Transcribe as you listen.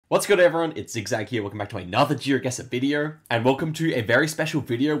What's good everyone, it's Zigzag here, welcome back to another Geoguessr video, and welcome to a very special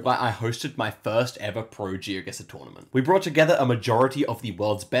video where I hosted my first ever pro Geoguessr tournament. We brought together a majority of the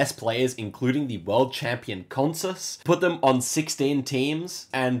world's best players, including the world champion Consus, put them on 16 teams,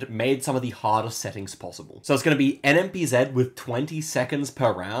 and made some of the hardest settings possible. So it's going to be NMPZ with 20 seconds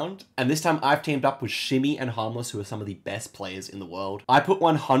per round, and this time I've teamed up with Shimmy and Harmless, who are some of the best players in the world. I put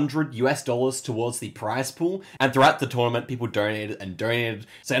 $100 US towards the prize pool, and throughout the tournament people donated and donated,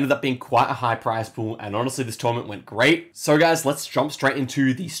 so ended up being quite a high prize pool, and honestly this tournament went great. So guys, let's jump straight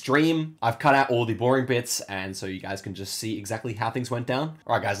into the stream. I've cut out all the boring bits and so you guys can just see exactly how things went down.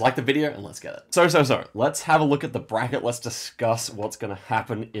 Alright guys, like the video and let's get it. So let's have a look at the bracket. Let's discuss what's gonna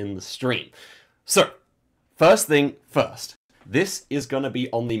happen in the stream. So first thing first, this is going to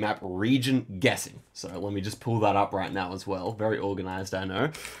be on the map Region Guessing. So let me just pull that up right now as well. Very organized, I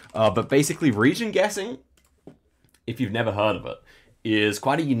know. But basically Region Guessing, if you've never heard of it, is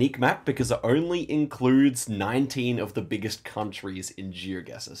quite a unique map because it only includes 19 of the biggest countries in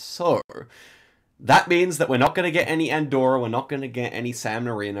Geoguessr. So that means that we're not going to get any Andorra, we're not going to get any San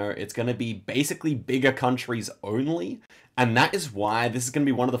Marino. It's going to be basically bigger countries only. And that is why this is going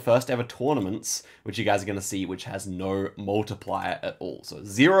to be one of the first ever tournaments, which you guys are going to see, which has no multiplier at all. So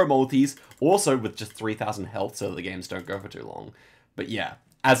 0 multis, also with just 3,000 health so that the games don't go for too long. But yeah,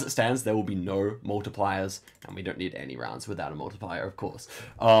 as it stands, there will be no multipliers, and we don't need any rounds without a multiplier, of course.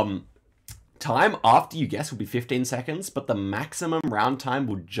 Time after you guess will be 15 seconds, but the maximum round time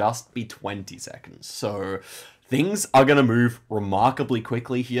will just be 20 seconds. So things are going to move remarkably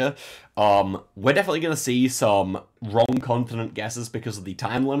quickly here. We're definitely going to see some wrong continent guesses because of the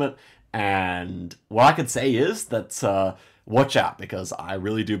time limit. And what I could say is that watch out, because I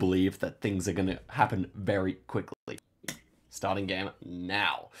really do believe that things are going to happen very quickly. Starting game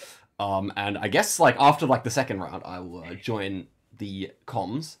now. And I guess like after like the second round, I will join the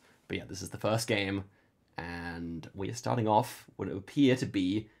comms. But yeah, this is the first game, and we are starting off what it would appear to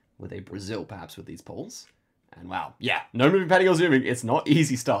be with a Brazil, perhaps, with these polls. And wow, yeah, no moving, patting or zooming. It's not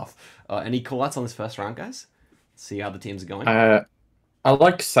easy stuff. Any call-outs on this first round, guys? Let's see how the teams are going. I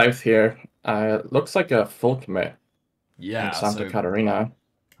like South here. Looks like a full commit. Yeah, in Santa Catarina.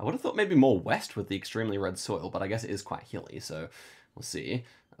 I would have thought maybe more west with the extremely red soil, but I guess it is quite hilly, so we'll see.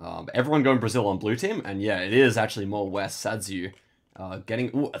 Everyone going Brazil on blue team, and yeah, it is actually more west. Sadzu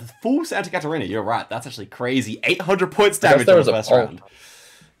getting a full Santa Catarina. You're right, that's actually crazy. 800 points damage in the first round.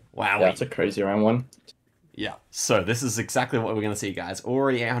 Wow. Yeah, that's a crazy round one. Yeah, so this is exactly what we're going to see, guys.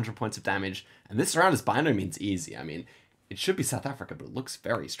 Already 800 points of damage, and this round is by no means easy. I mean, it should be South Africa, but it looks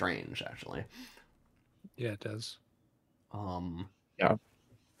very strange, actually. Yeah, it does. Yeah.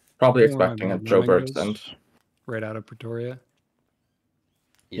 Probably expecting a Joe Bergson. Right out of Pretoria.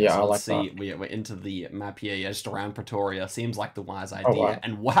 Yeah, so I let's like see. We're into the map here, yeah, just around Pretoria. Seems like the wise idea. Oh, wow.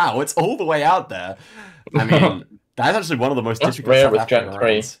 And wow, it's all the way out there. I mean, that's actually one of the most difficult rare South with African Gen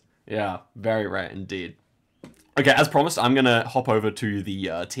 3. rounds. Yeah, very rare indeed. Okay, as promised, I'm going to hop over to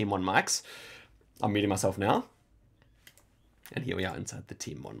the Team 1 mics. I'm muting myself now. And here we are inside the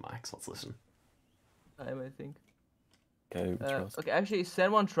Team 1 mics. Let's listen. I think. Okay, actually,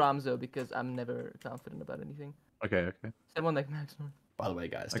 send one Tramzo because I'm never confident about anything. okay. Send one like Maximum. By the way,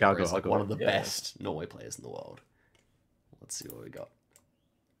 guys, Okay, I'll Deborah is go, like I'll go. one of the Yeah. best Norway players in the world. Let's see what we got.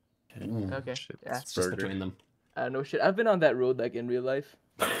 Ooh, Okay, Shit, yeah. it's just between them. No shit. I've been on that road like in real life,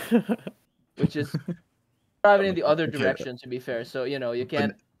 which is driving in the other direction. To be fair, so you know you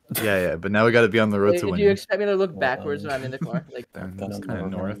can't. Yeah, but now we got to be on the road to Do you winning. expect me to look backwards when I'm in the car? Like, That's kind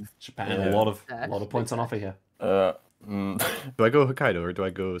of north. Japan, Yeah. a lot of Facts, points on big offer here. Do I go Hokkaido or do I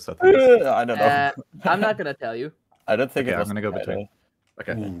go South Africa? I don't know. I'm not gonna tell you. I don't think Okay, it was I'm gonna go Hokkaido. between.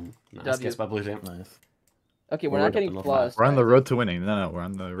 Okay, Ooh, nice W. guess by Blue Team. Nice. Okay, we're We're not getting up enough plus. we're on the road to winning. No, we're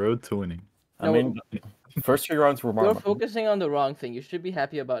on the road to winning. I No, mean, first 3 rounds were You're more focusing on the wrong thing. You should be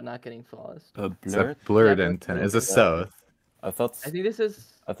happy about not getting flawless. It's blurred. a blurred Yeah, antenna. Is it yeah. south? I thought I think this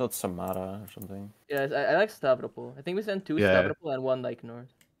is. I thought Samara or something. Yeah, I like Stavropol. I think we sent 2 Yeah. Stavropol and 1 like north.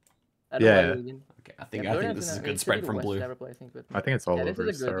 I don't Yeah, know yeah. why we didn't. Okay, I think Florida's this is a gonna- good it should spread be from West Blue. Stavropol, I think, but I think it's all yeah, over.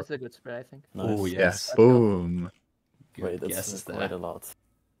 this is a good spread, I think. Nice. Oh Yeah, yes, boom. good Wait, that's guesses quite there. a lot.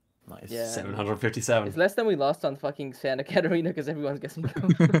 Nice. Yeah. 757. It's less than we lost on fucking Santa Catarina because everyone's guessing.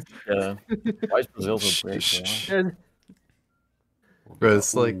 Coast. Yeah. Why is Brazil so great? There's- Bro,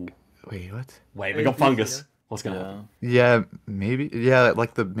 it's like, Ooh. wait, what? Wait, we got fungus. What's going on? Yeah, maybe. Yeah,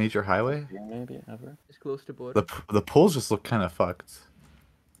 like the major highway. Yeah. Maybe ever. It's close to border. The poles just look kind of fucked.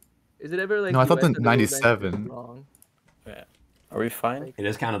 Is it ever like? No, I thought US the that the road length is 97. wrong? Are we fine? It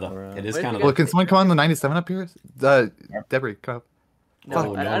is Canada. Or, It is Where's the Canada. guy- Well, can someone come on the 97 up here? Debris, come up.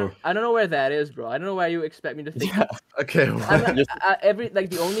 Oh, I don't know where that is, bro. I don't know why you expect me to think. Yeah. Okay, I'm not,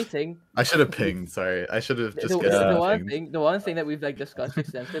 the only thing. I should have pinged. Sorry, I should have just guessed the and pinged. The one thing that we've like discussed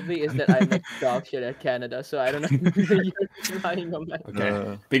extensively is that I'm like dog shit at Canada, so I don't know. You're relying on that.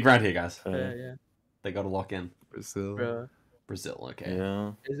 Okay, big round here, guys. Yeah, They got to lock in. Brazil. bro. Brazil, okay.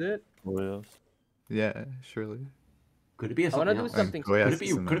 Yeah. Is it? What else? Yeah, surely. Could it be I want to something do else?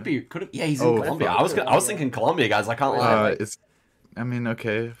 something. Could it be? Yeah, he's in Oh, Colombia. fuck. I was thinking Colombia, guys. I can't lie. It's. I mean,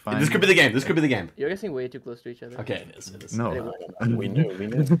 okay, fine. This could be the game. This could be the game. You're guessing way too close to each other. Okay, it is. It is. No. We knew.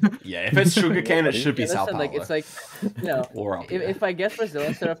 Yeah, if it's sugarcane, it should be Yeah, Sao listen, Paulo. like it's like, you know, or up here. if I guessed Brazil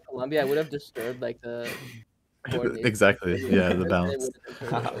instead of Colombia, I would have disturbed like the. coordination. Exactly. Yeah, the It balance. would've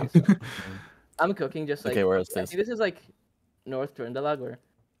been totally, so. I'm cooking just like. Okay, where is I this? think this is like North Trinidad, or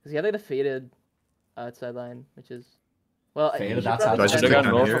because he had like the faded outside line, which is. Well, Faded you should outside probably- line. Should I Just go click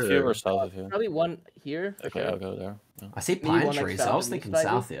on north here, of you or- or south of you? Probably one here. for Okay, sure. I'll go there. Yeah. I see Maybe pine one, like, trees. south I was of thinking East,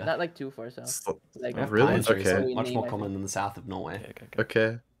 south here. Not like too far south. Like We have Really? pine trees. Okay. Much more Name, I common think. in the south of Norway. Okay.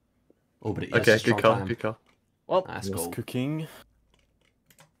 Okay. Oh, but it is Okay. a strong Good call. time. Good call. Well, That's Yes, cool. cooking.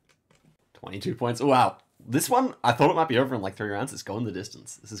 22 points. Oh, wow. This one, I thought it might be over in like 3 rounds. It's going the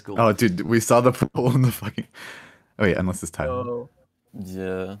distance. This is cool. Oh, dude, we saw the pool in the fucking. Oh yeah, unless it's Thailand. so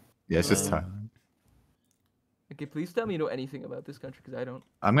Yeah. Yeah, it's just Um, Thailand. okay, please tell me you know anything about this country because I don't.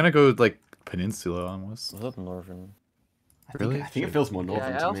 I'm gonna go like peninsula almost. Was that northern? Really? I think it feels more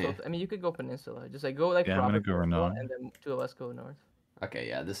northern Yeah, to I me. also. I mean, you could go peninsula. Just like go like. Yeah, I'm gonna proper go peninsula, Renan. and then two of us go north. Okay,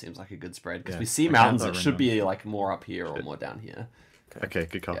 yeah, this seems like a good spread because Yeah, we see I mountains. can't It thought should be Renan. like more up here or more down here. Okay,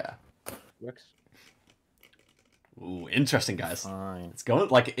 good call. Yeah. Works. Ooh, interesting, guys. Fine. It's going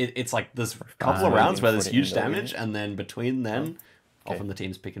like it's like there's a couple of Fine. rounds where there's For the huge end of it. damage, and then between then, Okay. often the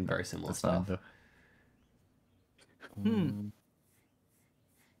teams picking very similar That's stuff. fine though.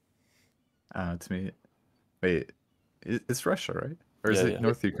 Mm, To me, wait, it's Russia, right? Or is Yeah, it yeah.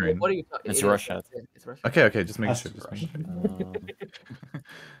 North Ukraine? What are you talking? It's Russia. It's Russia. Okay, just making That's sure. Just Russia. making sure.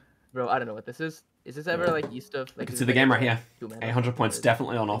 Bro, I don't know what this is. Is this ever like east of? You Like, can is see it the like game a right here. two-man 800 or points is it-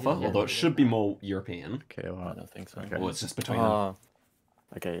 definitely on offer, Yeah. although it should be more European. Okay, I well, don't think so. Okay. Or it's just between them. Ah.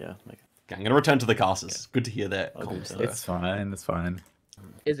 Okay, yeah. Like, Okay, I'm gonna return to the casters. It's good to hear their I'll do comms that. though. it's fine. It's fine.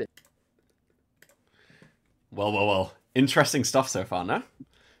 Is it? Well. Interesting stuff so far, no?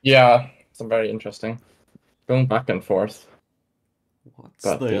 Yeah, it's very interesting. Going back and forth. What's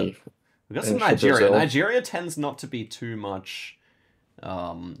But the... We got some Intra Nigeria. Brazil. Nigeria tends not to be too much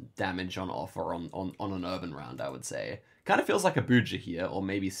damage on offer on an urban round, I would say. Kind of feels like a Buja here, or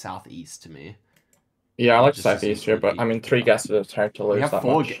maybe southeast to me. Yeah, I like Just doesn't Southeast here, but really- I mean, 3 guesses, it's hard to lose We have that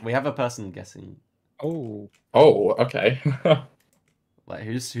four. much. We have a person guessing. Oh, Oh, okay. Like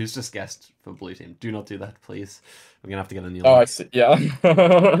who's just guessed for blue team? Do not do that, please. We're gonna have to get a new Oh, one. I see. Yeah.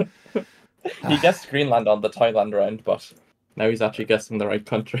 He guessed Greenland on the Thailand round, but now he's actually guessing the right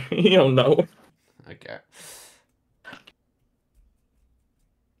country. Oh no. Okay.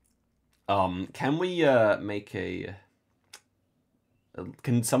 Can we make a?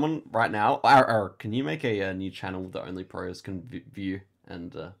 Can someone right now, or can you make a new channel that only pros can view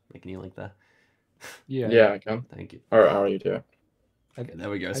and make a new link there? yeah. Yeah, I can. Thank you. Or how are you doing? Okay, there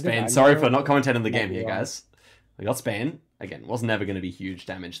we go. I think Spain. I'm Sorry there, for not but commentating the might game be here, wrong. guys. We got Spain. Again, was never going to be huge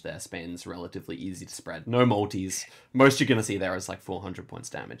damage there. Spain's relatively easy to spread. No multis. Most you're going to see there is like 400 points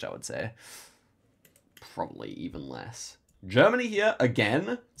damage, I would say. Probably even less. Germany here,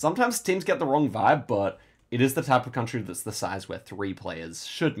 again. Sometimes teams get the wrong vibe, but it is the type of country that's the size where 3 players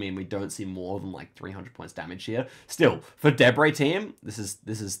should mean we don't see more than like 300 points damage here. Still, for Debray team, this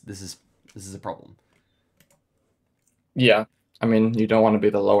is a problem. Yeah. I mean, you don't want to be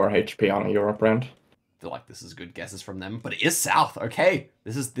the lower HP on a Europe round. Feel like this is good guesses from them, but it is south. Okay,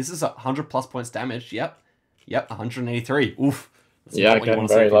 this is 100 plus points damage. Yep, 183. Oof. That's Yeah, not what you getting wanna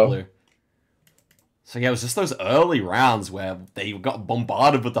see very for low. blue. So yeah, it was just those early rounds where they got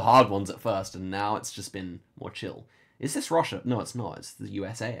bombarded with the hard ones at first, and now it's just been more chill. Is this Russia? No, it's not. It's the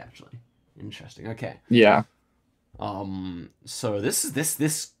USA actually. Interesting. Okay. Yeah. So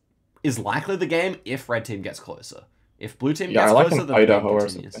this is likely the game if red team gets closer. If blue team Yeah, gets I like closer, an then the game Idaho or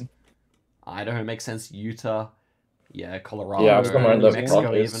continues. something. Idaho makes sense. Utah, yeah, Colorado, Yeah, somewhere in New those Mexico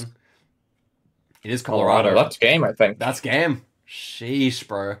provinces. even. It is Colorado. Colorado. That's game, I think. That's game. Sheesh,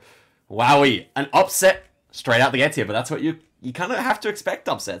 bro. Wowie, an upset straight out the gates here, but that's what you kind of have to expect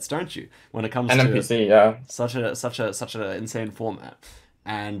upsets, don't you? When it comes to NPC, yeah. such an insane format.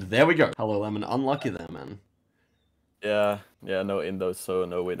 And there we go. Hello, Lemon. Unlucky there, man. yeah, no Indos, so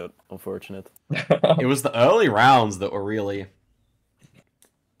no, we don't. Unfortunate. It was the early rounds that were really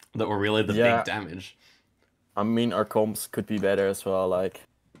the Yeah. big damage. I mean, our comps could be better as well. Like,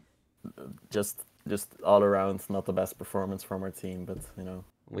 just just all around not the best performance from our team, but you know.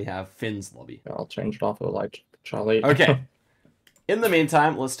 We have Finn's lobby. I'll change it off of like Charlie. Okay. In the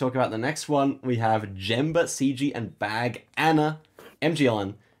meantime, let's talk about the next one. We have Jemba, CG, and Bag, Anna,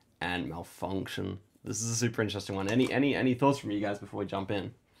 MGLN, and Malfunction. This is a super interesting one. Any thoughts from you guys before we jump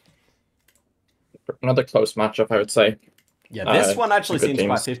in? Another close matchup, I would say. Yeah, this one actually good seems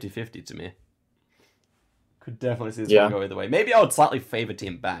teams. quite 50-50 to me. Could definitely see this one go either way. Maybe I would slightly favor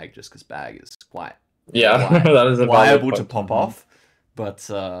Team Bag, just because Bag is quite That is a liable valid to point. pop off. But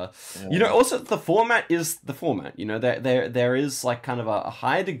you know, also the format is the format. You know, there is like kind of a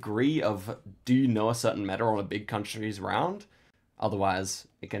high degree of do you know a certain meta on a big country's round? Otherwise,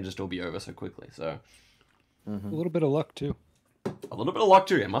 it can just all be over so quickly. So A little bit of luck too. a little bit of luck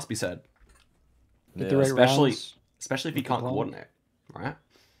too, it must be said. Get the right especially rounds. especially if you can't coordinate, right?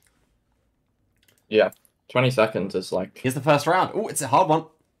 Yeah, 20 seconds is like... Here's the first round. Oh, it's a hard one.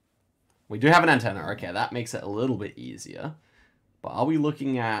 We do have an antenna. Okay, that makes it a little bit easier. But are we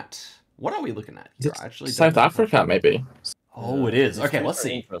looking at... What are we looking at here? I actually South don't know. Africa, maybe. Oh, it is. Okay, let's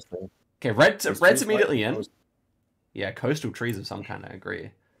see. Interesting. Okay, red's immediately in. Yeah, coastal trees of some kind, I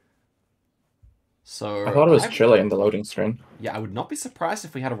agree. So I thought it was Chile in the loading screen. Yeah, I would not be surprised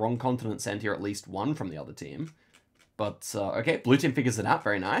if we had a wrong continent sent here at least one from the other team. But, okay, blue team figures it out.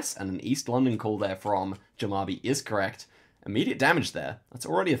 Very nice. And an East London call there from Jamabi is correct. Immediate damage there. That's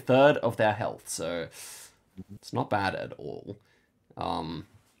already a third of their health, so it's not bad at all.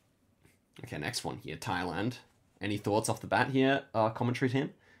 Okay, next one here, Thailand. Any thoughts off the bat here, commentary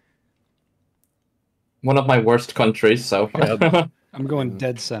team? One of my worst countries, so... I'm going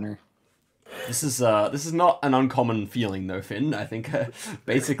dead center. This is not an uncommon feeling though, Finn. I think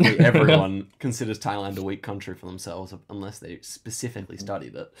basically everyone considers Thailand a weak country for themselves unless they specifically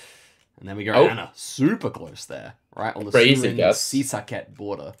studied it. And then we go Anna, super close there, right on the Sisaket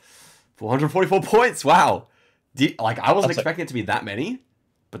border. 444 points. Wow. I wasn't expecting it to be that many,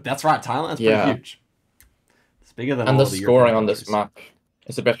 but that's right. Thailand's pretty huge. It's bigger than and all the the scoring European on this countries. map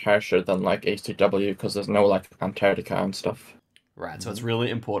is a bit harsher than like HTW because there's no like Antarctica and stuff. Right, so it's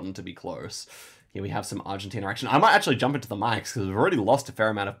really important to be close. Here we have some Argentina action. I might actually jump into the mics because we've already lost a fair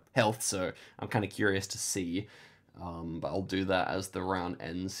amount of health, so I'm kind of curious to see. But I'll do that as the round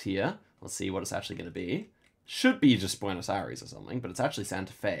ends here. Let's see what it's actually going to be. Should be just Buenos Aires or something, but it's actually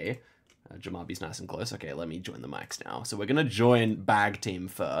Santa Fe. Jamabi's nice and close. Okay, let me join the mics now. So we're going to join Bag Team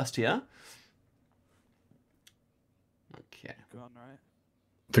first here. Okay. Go on, right?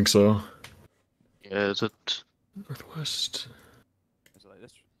 I think so. Yeah, is it Northwest. Is it like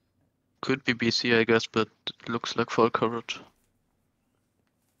this? could be BC, I guess, but it looks like full coverage.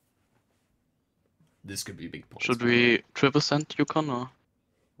 This could be big points. Should we triple send Yukon or?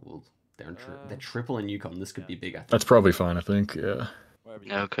 Well, they're triple in Yukon. This could be big, I think. That's probably fine, I think. Yeah. Wherever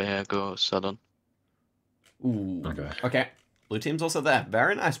you Yeah, okay, yeah, go Southern. Ooh. Okay. Okay. Blue team's also there.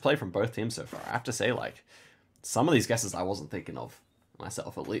 Very nice play from both teams so far. I have to say, like, some of these guesses I wasn't thinking of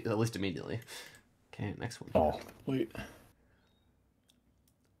myself, at least immediately. Okay, next one. Oh, wait.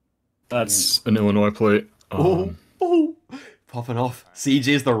 That's an Illinois plate. Oh, popping off. CG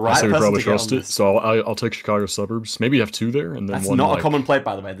is the right I say we person probably to get on trust it, this. so I'll take Chicago suburbs. Maybe you have two there, and then That's one. not like... a common plate,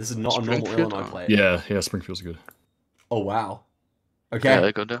 by the way. This is not a normal Springfield? Illinois plate. Yeah, Springfield's good. Oh, wow. Okay. Yeah,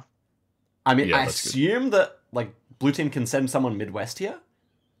 I go there. I mean, Yeah, I that's good. assume that, like, blue team can send someone Midwest here?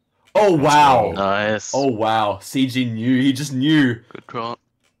 Oh, wow. Nice. Oh, wow. CG knew. He just knew. Good draw.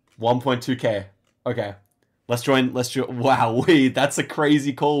 1.2k. Okay. Let's join. Wow, that's a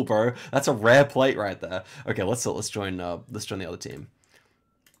crazy call, bro. That's a rare plate right there. Okay, let's join the other team.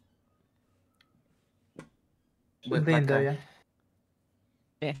 With The Indo, Becca.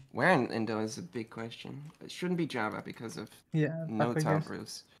 yeah. Where in Indo is a big question. It shouldn't be Java because of Yeah. no Papagas. top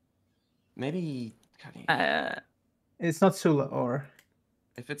roofs. Maybe It's not Sula or.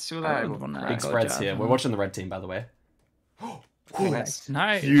 if it's Sula, I I would will wanna cry. Big go spreads here. Java. We're watching the red team, by the way. Ooh, nice.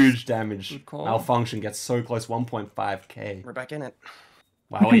 Nice. Huge damage. Good call. Malfunction gets so close. 1.5k. We're back in it.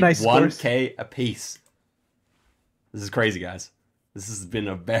 Wow, Nice 1k apiece. This is crazy, guys. This has been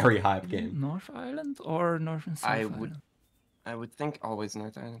a very hype game. North Island or North and South I Island? would- I would think always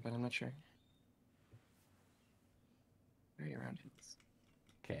North Island, but I'm not sure. Very around it.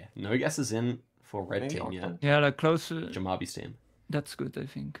 Okay, no guesses in for red Maybe team yet. Auckland? Yeah, like close. Jamabi's team. That's good, I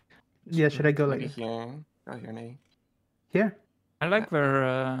think. Yeah, should I go Maybe like here. Go here, maybe. here? I like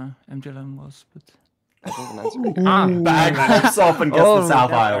where MGLM was, but I think the answer. Bag pops off and gets the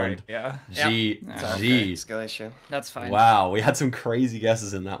South Island. Yeah. G. Yeah. G. Skill issue. That's fine. Wow, we had some crazy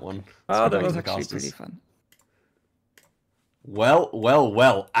guesses in that one. Oh, that Screwing was the actually casters. pretty fun.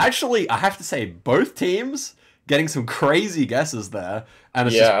 Well. Actually, I have to say, both teams getting some crazy guesses there, and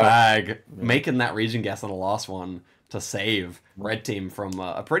it's just Bag making that region guess on the last one to save Red Team from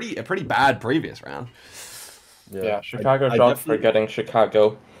a pretty bad previous round. Yeah, Chicago John for getting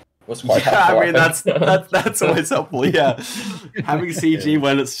Chicago was quite Yeah, helpful. I mean that's always helpful. Yeah, having CG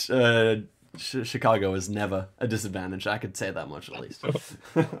when it's Chicago is never a disadvantage. I could say that much at least.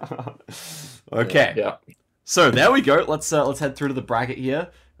 Okay. Yeah. So there we go. Let's head through to the bracket here.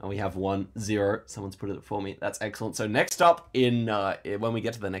 And we have 1-0. Someone's put it for me. That's excellent. So next up in when we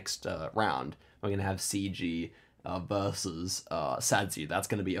get to the next round, we're gonna have CG versus Sadzu. That's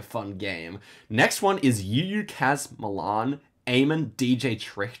gonna be a fun game. Next one is Yu Kaz Milan, Eamon, DJ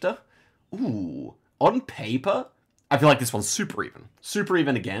Trichter. Ooh, on paper, I feel like this one's super even. Super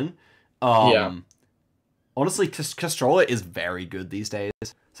even again. Honestly, Castrola is very good these days,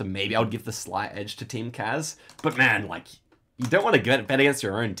 so maybe I would give the slight edge to Team Kaz. But man, like, you don't want to bet against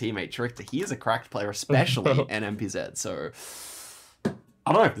your own teammate Trichter. He is a cracked player, especially in MPZ. So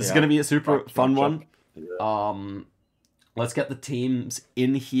I don't know. This is going to be a super fun one. Let's get the teams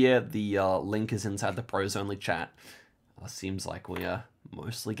in here. The link is inside the pros only chat. Seems like we are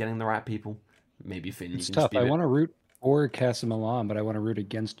mostly getting the right people. Maybe Finn. It's you can tough. I want to root for Casa Milan, but I want to root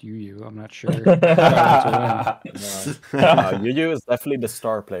against Yu. I'm not sure. Yu is definitely the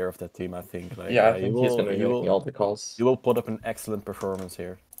star player of that team, I think. Like, I think he's going to be making all the calls. You will put up an excellent performance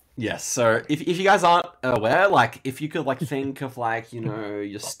here. Yes, so if you guys aren't aware, like, if you could, like, think of, like, you know,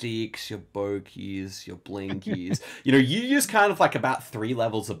 your Steaks, your Bokies, your Blinkies, you know, Yu's kind of, like, about 3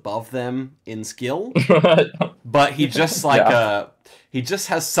 levels above them in skill, but he just, like, he just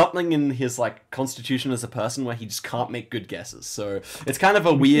has something in his, like, constitution as a person where he just can't make good guesses, so it's kind of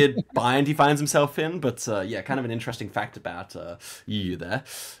a weird bind he finds himself in, but, yeah, kind of an interesting fact about Yu there.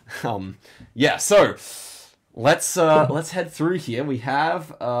 Yeah, so let's head through here. We have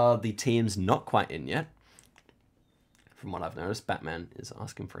the teams not quite in yet. From what I've noticed, Batman is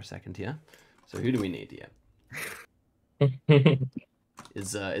asking for a second here. So who do we need here?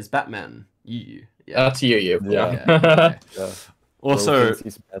 Is Batman Yu? Yeah, that's Yu. Yeah. Okay. Yeah. Also,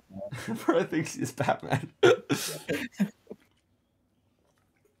 Bro thinks he's Batman.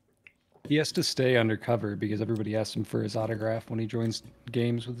 He has to stay undercover because everybody asks him for his autograph when he joins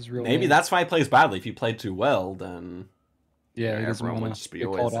games with his real name. Maybe that's why he plays badly. If he played too well, then yeah, he doesn't everyone would want just to be get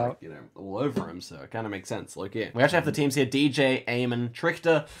always called like, out. you know, all over him. So it kind of makes sense. Look, yeah, we actually have the teams here: DJ, Eamon,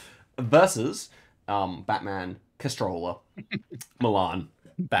 Trichter versus Batman, Castrola, Milan,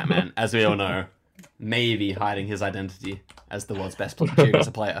 Batman, as we all know, maybe hiding his identity as the world's best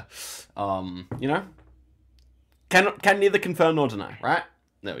Geoguessr player. You know, can neither confirm nor deny, right?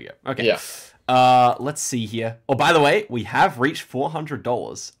 There we go. Okay. Yeah. Let's see here. Oh, by the way, we have reached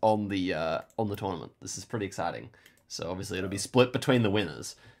 $400 on the tournament. This is pretty exciting. So obviously it'll be split between the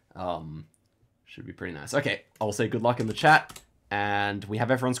winners. Should be pretty nice. Okay, I'll say good luck in the chat, and we have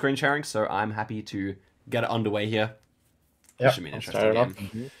everyone screen sharing, so I'm happy to get it underway here. Yeah. Should be an interesting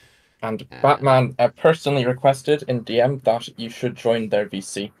game. And Batman personally requested in DM that you should join their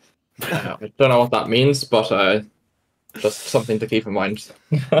VC. I don't know what that means, but just something to keep in mind.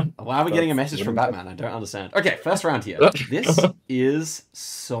 Why are we getting a message from Batman? I don't understand. Okay, first round here. This is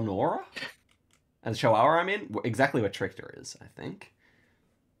Sonora. And Chihuahua, I mean. Exactly where Trichter is, I think.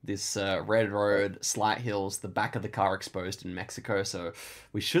 This red road, slight hills, the back of the car exposed in Mexico. So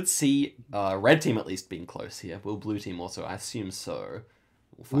we should see red team at least being close here. Will blue team also? I assume so.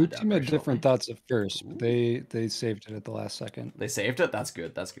 Blue team had different thoughts at first, but they saved it at the last second. They saved it? That's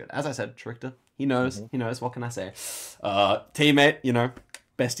good. That's good. As I said, Trichter. He knows. He knows. What can I say? Teammate, you know,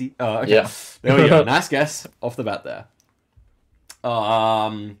 bestie. Okay. Yeah. There we go. Nice guess off the bat there.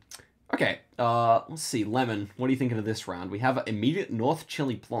 Okay. Let's see. Lemon, what are you thinking of this round? We have immediate North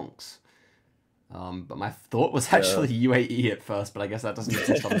Chili Plonks. But my thought was actually UAE at first, but I guess that doesn't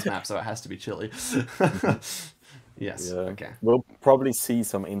exist on this map, so it has to be Chile. Yes. Yeah. Okay. We'll probably see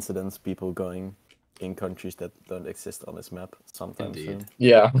some incidents, people going in countries that don't exist on this map sometime soon.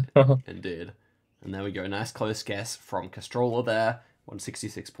 Yeah. Indeed. And there we go. Nice close guess from Castrola there.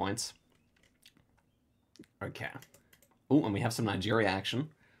 166 points. Okay. Oh, and we have some Nigeria action.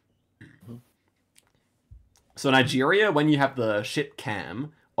 So Nigeria, when you have the ship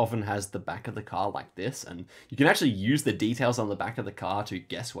cam, often has the back of the car like this, and you can actually use the details on the back of the car to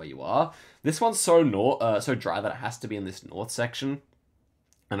guess where you are. This one's so dry that it has to be in this north section,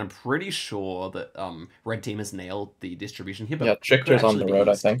 and I'm pretty sure that red team has nailed the distribution here. But yeah, Trichter's on the road,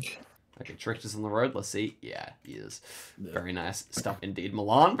 I think. Okay, Trichter's on the road. Let's see. Yeah, he is. Yeah. Very nice stuff indeed.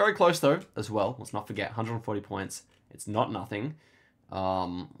 Milan, very close though as well. Let's not forget, 140 points. It's not nothing.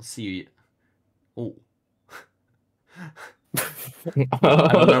 Let's see. Oh. I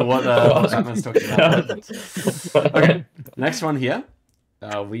don't know what Batman's talking about. But... Okay, next one here.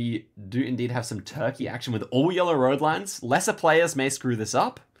 We do indeed have some Turkey action with all yellow road lines. Lesser players may screw this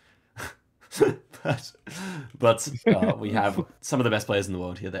up. but we have some of the best players in the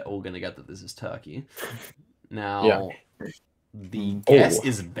world here. They're all going to get that this is Turkey. Now, the guess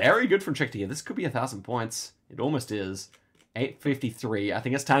is very good from Trickter here. This could be 1,000 points. It almost is. 853. I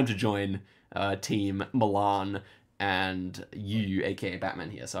think it's time to join Team Milan and you, aka Batman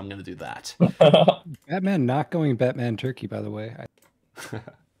here. So I'm going to do that. Batman not going Batman Turkey, by the way.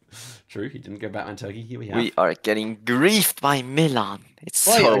 True, he didn't go Batman Turkey. Here we have. We are getting griefed by Milan. It's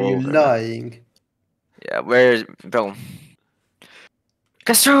Why so are you over. lying? Yeah, where's bro?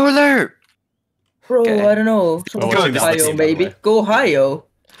 Controller! Bro, Okay. I don't know. We're watching this Ohio, team, by the maybe. way. Go Ohio.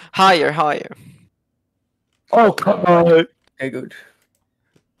 Higher, higher. Oh, come on. Okay, good.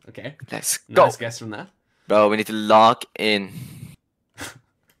 Okay, Let's go. nice guess from there. Bro, we need to lock in.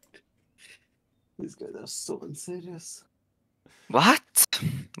 These guys are so unserious. What?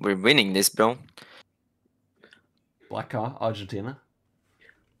 We're winning this, bro. Black car, Argentina.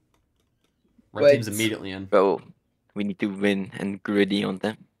 Red Wait. team's immediately in. Bro, we need to win and gritty on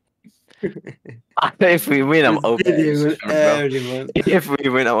them. If we win, I'm opening. Video with Bro. everyone. If we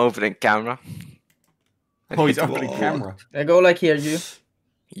win, I'm opening camera. Oh, he's opening camera. I go like here, you.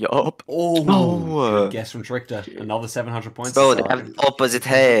 Yup. Oh, No. good guess from Trickter. Another 700 points. Bro, to they start. have opposite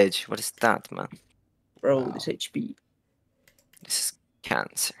hedge. What is that, man? Bro, Wow. this HP. This is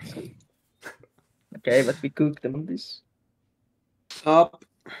cancer. Okay, but we cook them on this. Up.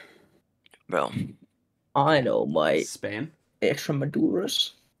 Bro. I know my Spain, extra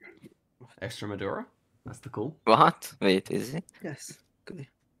Maduros. Extremadura. That's the cool. What? Wait, is it? Yes. Good.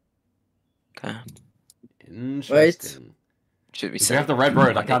 Okay. Interesting. Should we We have the red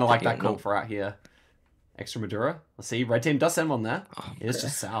road. I kind of like that call call for out here. Extremadura. Let's see. Red team does send one there. Oh, It is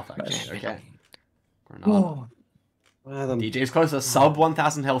just south, actually. Okay. Granada. Oh. Well, DJ's closer. Sub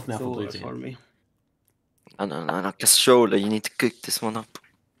 1,000 health now for blue for team. me. no. Castrola, you need to cook this one up.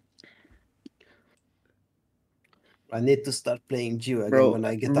 I need to start playing Geo again Bro, when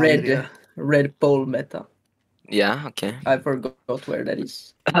I get angry. red pole meta. Yeah, okay. I forgot where that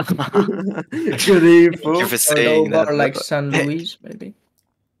is. Good info. Thank you for Or saying over that. like bro. San Luis, maybe.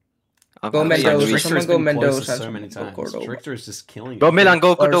 Okay, Go San Mendoza. Luis. Trickter Someone has go been closer Mendoza, so someone many go times. Cordoba. Trickter is just killing Go it. Milan,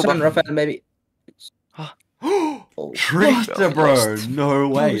 go Or San Cordoba. Rafael, maybe. Oh, Trickter, What? bro. No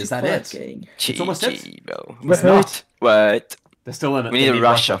way. who's Is that it? fucking- It's almost it. GG, bro. It's not. What? They're still in it. We They need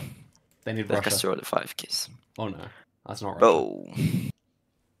Russia. They need Let Russia. Castrola 5 kiss. Oh no, that's not Russia. Bro.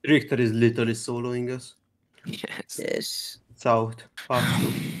 Richter is literally soloing us. Yes. Yes. South. Fast.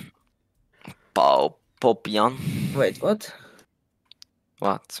 Pau Popian. Wait, what?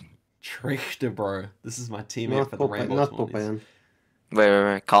 What? Trickter, bro. This is my teammate Not for the Rainbow Not Tourneys. Popayan.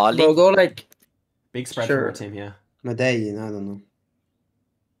 Where Kali? Bro, go like. Big spread Sure. for our team here. Medellin, I don't know.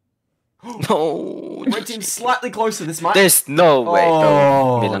 No. Red team's slightly closer. This might. There's no way, bro.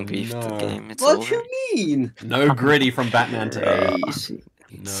 Oh, Milan griefed no. the game. It's What over. you mean? No gritty from Batman today. Crazy.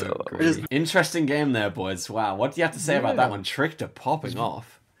 No So- gritty. Interesting game there, boys. Wow. What do you have to say about that one? Trickter popping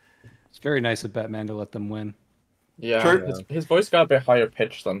off. It's very nice of Batman to let them win. Yeah, True. his voice got a bit higher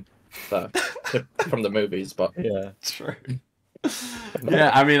pitched than the tip from the movies, but Yeah. True. Yeah,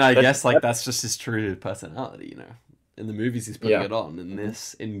 I mean, I guess like that's just his true personality, you know. In the movies, he's putting Yeah. it on. In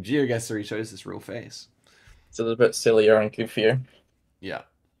this, in Geoguessr, he shows his real face. it's a little bit sillier and goofier. Yeah,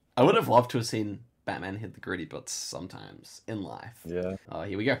 I would have loved to have seen Batman hit the gritty butts sometimes in life. Yeah.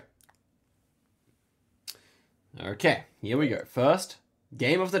 Here we go. Okay, here we go. First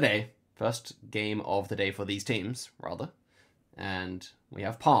game of the day. First game of the day for these teams, rather. And we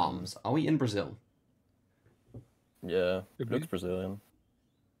have Palms. Are we in Brazil? Yeah. Could Looks be. Brazilian.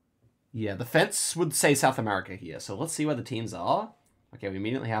 Yeah, the fence would say South America here. So let's see where the teams are. Okay, we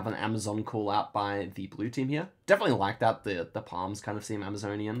immediately have an Amazon call out by the blue team here. Definitely like that. The palms kind of seem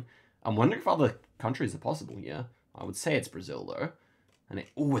Amazonian. I'm wondering if other countries are possible here. I would say it's Brazil, though. And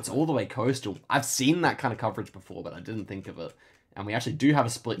it's all the way coastal. I've seen that kind of coverage before, but I didn't think of it. And we actually do have a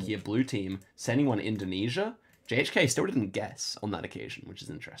split here. Blue team sending one Indonesia. JHK still didn't guess on that occasion, which is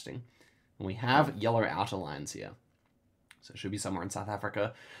interesting. And we have yellow outer lines here. So it should be somewhere in South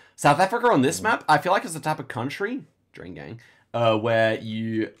Africa. South Africa on this map, I feel like it's the type of country, Drain Gang, where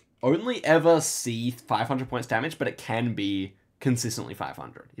you only ever see 500 points damage, but it can be consistently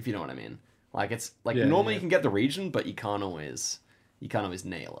 500, if you know what I mean. Like it's like Yeah, normally yeah. you can get the region, but you can't always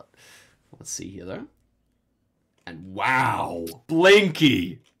nail it. Let's see here though. And wow,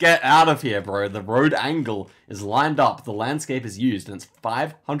 Blinky, get out of here, bro. The road angle is lined up, the landscape is used, and it's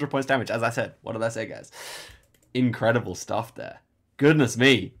 500 points damage. As I said, what did I say, guys? incredible stuff there. Goodness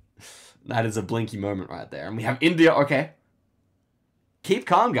me. That is a blinky moment right there. And we have India. Okay. Keep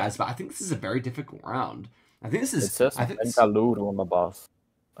calm, guys, but I think this is a very difficult round. I think this is... It says Bengaluru on the bus,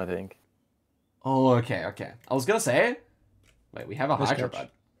 I think. Oh, okay, okay. I was going to say... Wait, we have a Nice Hyderabad.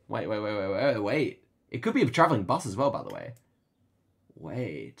 Wait. It could be a traveling bus as well, by the way.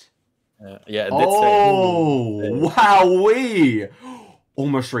 Wait. Yeah, it did oh, say. wowee!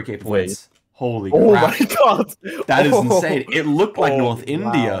 Almost 3k points. Holy crap. Oh my god! That is insane. It looked like North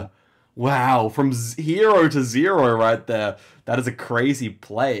India. Wow, from 0 to 0 right there. That is a crazy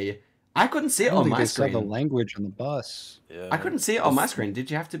play. I couldn't see it on my screen. The language on the bus. Yeah. I couldn't see it on my screen.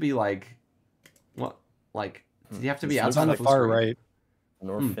 Did you have to be like... What? Like, did you have to be It's outside on the the full far screen? right.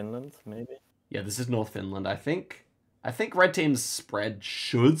 North Finland, maybe? Yeah, this is North Finland. I think Red Team's spread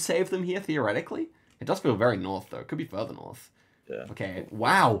should save them here, theoretically. It does feel very north, though. It could be further north. Yeah. Okay,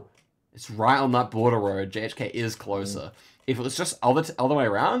 wow. It's right on that border road. JHK is closer. If it was just other way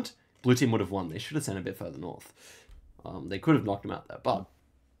around, Blue Team would have won. They should have sent a bit further north. They could have knocked him out there, but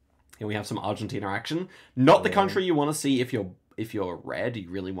here we have some Argentina action. Not the country you want to see if you're red. You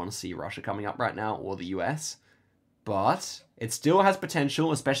really want to see Russia coming up right now, or the US. But it still has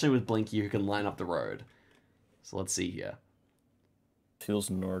potential, especially with Blinky, who can line up the road. So let's see here. Feels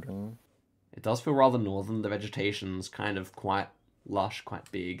northern. It does feel rather northern. The vegetation's kind of quite lush,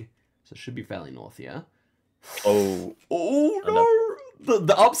 quite big. So it should be fairly north here. Oh. Oh, no!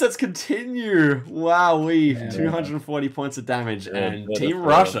 The upsets continue! Wowee! 240 points of damage. And Team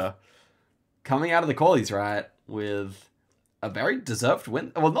Russia coming out of the qualies, right, with a very deserved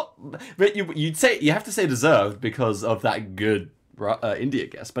win. Well, not... But you have to say deserved because of that good India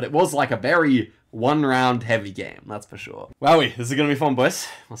guess. But it was like a very one-round heavy game, that's for sure. Wowee, this is going to be fun, boys.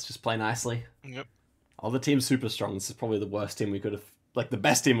 Let's just play nicely. Yep. Oh, the team's super strong. This is probably the worst team we could have... Like, the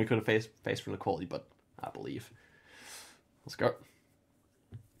best team we could have faced from the quality, but I believe. Let's go. What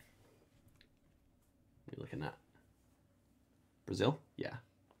are you looking at? Brazil? Yeah.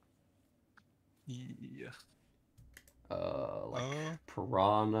 Yeah. Like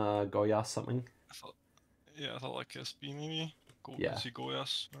Piranha, Goiás, something? I thought like SB maybe? Yeah.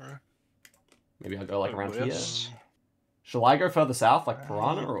 Goiás, or... Maybe I'll go like around here. Goiás. Shall I go further south, like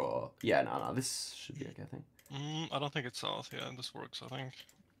Piranha, or... Yeah, no, this should be okay, I think. I don't think it's south, yeah, this works, I think.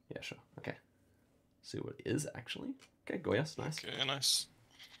 Yeah, sure, okay. See what it is, actually. Okay, Goiás, nice. Okay, nice.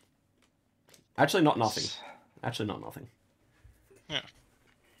 Actually, not nothing. Actually, not nothing. Yeah.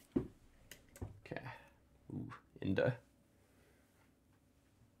 Okay. Ooh, Indo.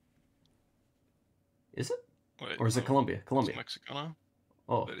 Is it? Wait, or is it Colombia? Colombia. It's Mexico now?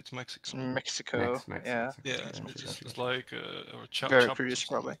 Oh. But it's Mexico. Mexico. Yeah. Yeah, it's like or Very chop previous,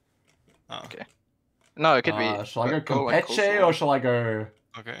 probably. Ah. Okay. No, it could be. Shall I go like Campeche or shall I go...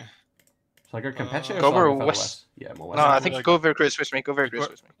 Okay. Shall I go Campeche or go shall I over go further west. Yeah, more west. No, I think go very close with me. Go very close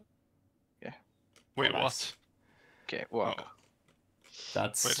with me. Yeah. Wait, nice. what? Okay, well. Oh.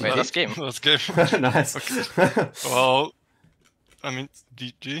 That's... Wait, that's game. That's game. Nice. Okay. Well, I mean,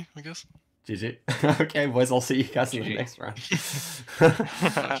 GG, I guess. GG. Okay, boys, I'll see you guys in the next round. See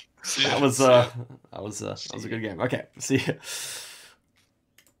ya. That was a good game. Okay, see you.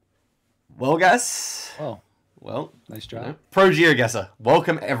 Well, guys. Well, nice job. Pro Geoguessr.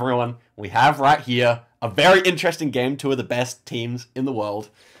 Welcome, everyone. We have right here a very interesting game. Two of the best teams in the world.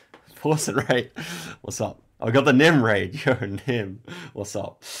 Force and Raid. What's up? I got the Nim Raid. Yo, Nim. What's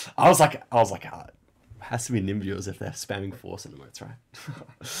up? I was like, has to be Nim viewers if they're spamming Force in emotes, right?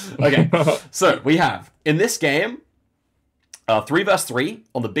 Okay, so we have, in this game, 3 vs 3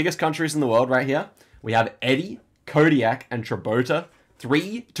 on the biggest countries in the world right here. We have Eddie, Kodiak, and Trabota.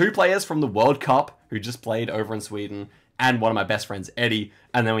 Two players from the World Cup who just played over in Sweden, and one of my best friends, Eddie.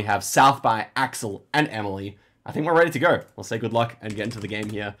 And then we have South by Axel and Emily. I think we're ready to go. We'll say good luck and get into the game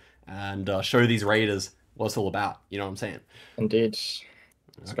here and show these raiders what it's all about. You know what I'm saying? Indeed.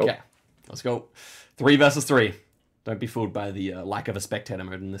 Okay, let's go. 3 vs 3. Don't be fooled by the lack of a spectator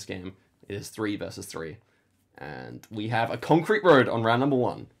mode in this game. It is 3 vs 3. And we have a concrete road on round number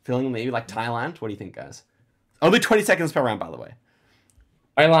 1. Feeling maybe like Thailand? What do you think, guys? Only 20 seconds per round, by the way.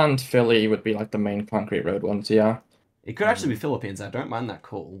 Thailand, Philly would be like the main concrete road ones, yeah. It could actually be Philippines. I don't mind that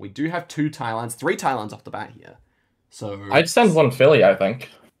call. We do have 2 Thailands, 3 Thailands off the bat here. So I'd send one Philly, I think.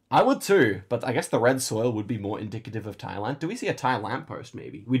 I would too, but I guess the red soil would be more indicative of Thailand. Do we see a Thai lamppost,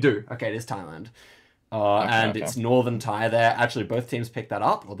 maybe? We do. Okay, it is Thailand. And it's northern Thai there. Actually, both teams picked that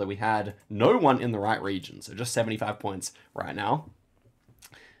up, although we had no one in the right region. So just 75 points right now.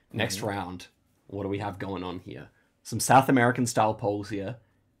 Next round, what do we have going on here? Some South American style poles here.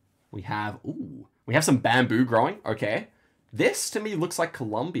 We have some bamboo growing. Okay. This, to me, looks like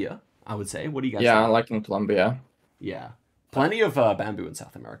Colombia. I would say. What do you guys Yeah, think? like in Colombia. Yeah. Plenty of bamboo in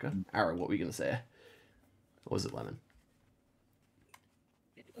South America. Arrow, what were you going to say? Or was it Lemon?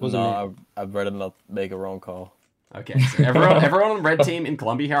 No, I'd rather not make a wrong call. Okay, so everyone on red team in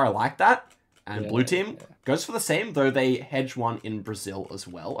Colombia here, I like that. And Yeah, blue team goes for the same, though they hedge one in Brazil as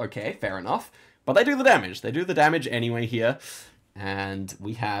well. Okay, fair enough. But they do the damage. They do the damage anyway here. And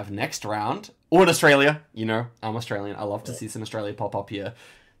we have next round. Oh, in Australia. You know, I'm Australian. I love to see some Australia pop up here.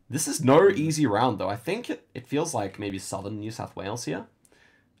 This is no easy round, though. I think it feels like maybe southern New South Wales here.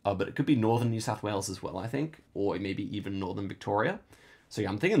 But it could be northern New South Wales as well, I think. Or maybe even northern Victoria. So yeah,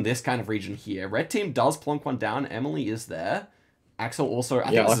 I'm thinking this kind of region here. Red team does plonk one down. Emily is there. Axel also, I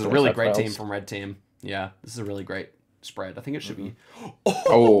think this is a really great team from red team. Yeah, this is a really great spread. I think it should be...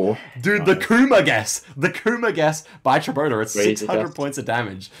 Oh! Dude, the Kuma guess! The Kuma guess by Trabota. It's 600 points of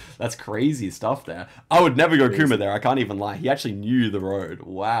damage. That's crazy stuff there. I would never go Kuma there. I can't even lie. He actually knew the road.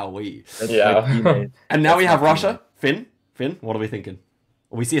 Wowee. Yeah. And now we have Russia. Finn, what are we thinking?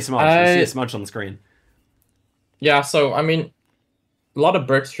 We see a smudge. We see a smudge on the screen. Yeah, so, I mean, a lot of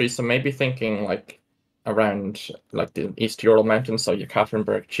birch trees, so maybe thinking, like, around like the East Ural Mountains, so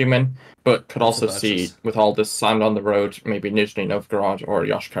Yekaterinburg, Tyumen, but could also see with all this sand on the road, maybe Nizhny Novgorod or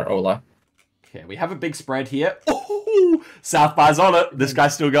Yoshkar Ola. Okay, we have a big spread here. Oh, South by's on it. This guy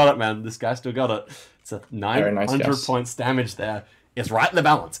still got it, man. This guy still got it. It's a 900 points damage there. It's right in the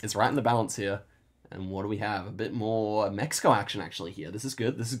balance. It's right in the balance here. And what do we have? A bit more Mexico action actually here. This is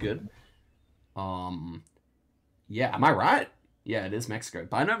good. This is good. Yeah, am I right? Yeah, it is Mexico.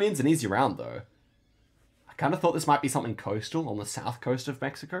 By no means an easy round though. I kind of thought this might be something coastal on the south coast of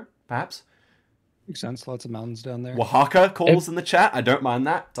Mexico, perhaps. Makes sense. Lots of mountains down there. Oaxaca calls in the chat. I don't mind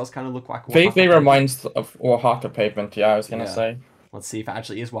that. It does kind of look like Oaxaca. Vaguely reminds of Oaxaca pavement. Yeah, I was gonna say. Let's see if it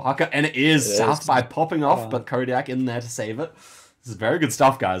actually is Oaxaca, and it is. South by popping off, but Kodiak in there to save it. This is very good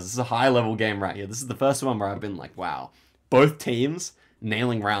stuff, guys. This is a high-level game right here. This is the first one where I've been like, wow, both teams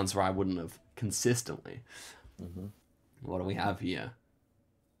nailing rounds where I wouldn't have consistently. What do we have here?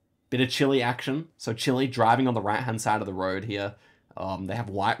 Bit of Chile action. So Chile driving on the right-hand side of the road here. They have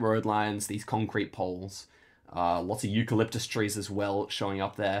white road lines, these concrete poles. Lots of eucalyptus trees as well showing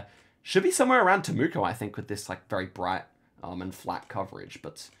up there. Should be somewhere around Temuco, I think, with this like very bright and flat coverage.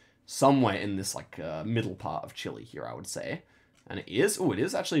 But somewhere in this like middle part of Chile here, I would say. And it is, it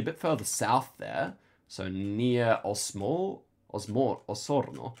is actually a bit further south there. So near Osorno.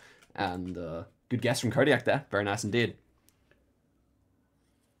 And good guess from Kodiak there. Very nice indeed.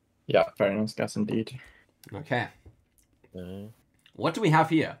 Yeah, very nice guess indeed. Okay. What do we have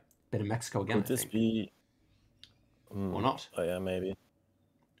here? Bit of Mexico again, Could this be... Or not? Oh yeah, maybe.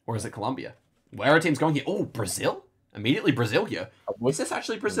 Or is it Colombia? Where are teams going here? Oh, Brazil? Immediately Brazil here. Is this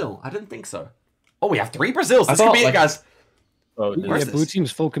actually Brazil? I didn't think so. Oh, we have 3 Brazils. This could be it, guys. Oh, yeah, blue team's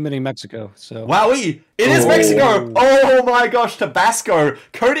full committing Mexico. So Wowee! It is Mexico! Oh my gosh, Tabasco!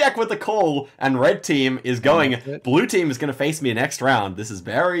 Kodiak with the call, and red team is going. Blue team is going to face me next round. This is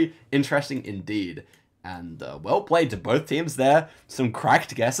very interesting indeed. And well played to both teams there. Some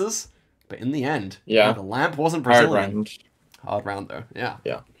cracked guesses, but in the end, the lamp wasn't Brazilian. Hard round though, yeah.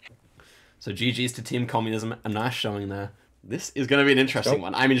 So GG's to Team Communism. A nice showing there. This is going to be an interesting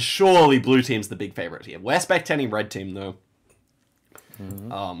one. I mean, surely blue team's the big favorite here. We're spectating red team though.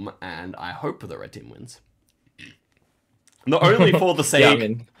 And I hope the red team wins. Not only for the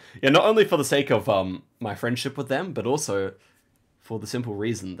sake, not only for the sake of my friendship with them, but also for the simple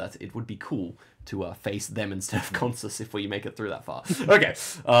reason that it would be cool to face them instead of Consus if we make it through that far. Okay,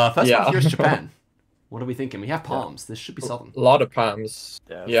 first one here is Japan. What are we thinking? We have palms. This should be southern. A lot of palms.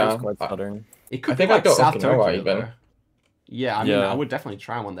 Yeah, quite southern. It could be like South Tokyo even. Yeah, I mean, I would definitely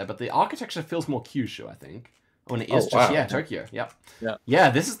try one there, but the architecture feels more Kyushu, I think. Oh, and it is just, Tokyo. Yep.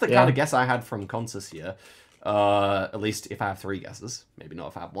 Yeah, this is the kind of guess I had from Consus here. At least if I have 3 guesses. Maybe not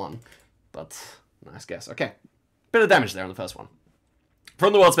if I have 1. But, nice guess. Okay. Bit of damage there on the first one.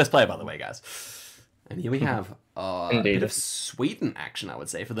 From the world's best player, by the way, guys. And here we have a bit of Sweden action, I would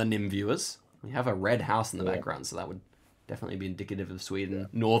say, for the NIM viewers. We have a red house in the background, so that would definitely be indicative of Sweden.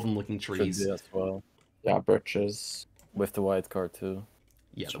 Northern-looking trees. Should be as well. Yeah, birches. With the white car, too.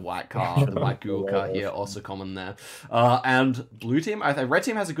 Yeah, the white car, the white Google car here, also common there. And blue team, I think red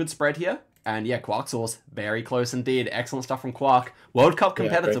team has a good spread here. And yeah, Quark Source, very close indeed. Excellent stuff from Quark. World Cup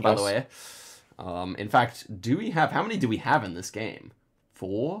competitor, by the way. In fact, how many do we have in this game?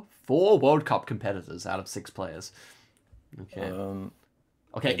 4? 4 World Cup competitors out of 6 players. Okay.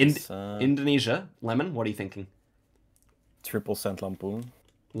 Okay, Indonesia. Lemon, what are you thinking? 3% Lampung.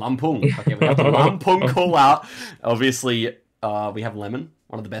 Lampung. Okay, we have the Lampung call out. Obviously, we have Lemon,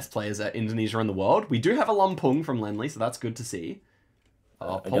 one of the best players at Indonesia in the world. We do have a Lampung from Lenley, so that's good to see.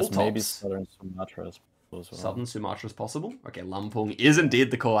 I Pole guess maybe tops. southern Sumatra is possible as well. Southern Sumatra is possible. Okay, Lampung is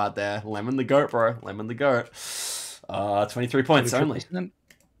indeed the call out there. Lemon the goat, bro. Lemon the goat. 23 points only.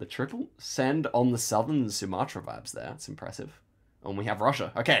 The triple send on the southern Sumatra vibes there. That's impressive. And we have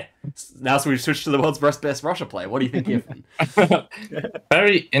Russia. Okay, now so we switch to the world's best Russia player. What do you think, Ifan?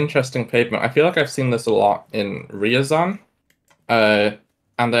 Very interesting pavement. I feel like I've seen this a lot in Ryazan. And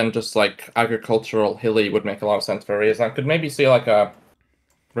then just like agricultural hilly would make a lot of sense for Ryazan. Could maybe see like a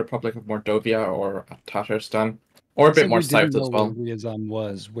Republic of Mordovia or a Tatarstan. Or a bit more south as well. Ryazan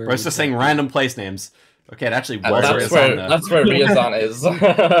was. Where We're just saying random place names. Okay, it actually was that's where Ryazan is.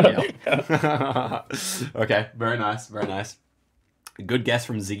 Okay, very nice, very nice. Good guess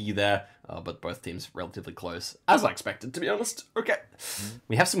from Ziggy there, but both teams relatively close, as I expected, to be honest. Okay,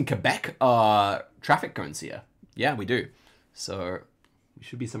 we have some Quebec traffic cones here. Yeah, we do. So we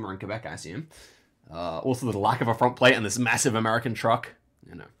should be somewhere in Quebec, I assume. Also, the lack of a front plate and this massive American truck,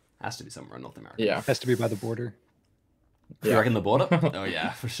 you know, has to be somewhere in North America. Yeah, has to be by the border. You reckon the border? Oh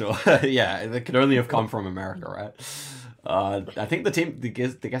yeah, for sure. Yeah, it could only have come from America, right? I think the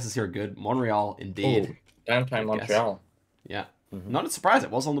guesses here are good. Montreal, indeed. Ooh, downtown Montreal. Yeah. Not a surprise,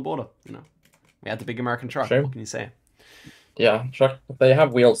 it was on the border, you know. We had the big American truck, Sure. What can you say? Yeah, truck. They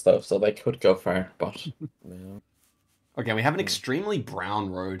have wheels though, so they could go far, but... Okay, we have an extremely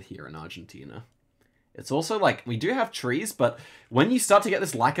brown road here in Argentina. It's also like, we do have trees, but when you start to get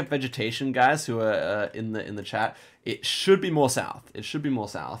this lack of vegetation, guys, who are in the chat, it should be more south. It should be more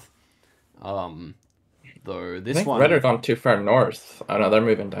south. Though this one... Red are gone too far north. Oh no, they're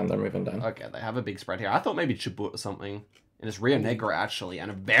moving down, Okay, they have a big spread here. I thought maybe Chubut or something. And it's Rio Negro, actually. And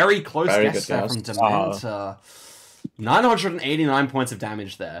a very close guess there from Dementa. 989 points of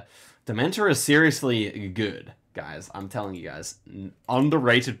damage there. Dementa is seriously good, guys. I'm telling you guys.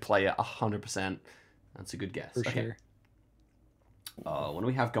 Underrated player, 100%. That's a good guess. For sure. What do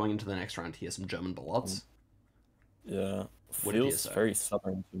we have going into the next round here? Some German Ballots? Yeah. What Feels very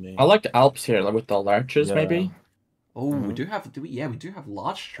southern to me. I like the Alps here, like with the larches, maybe. Oh, we do have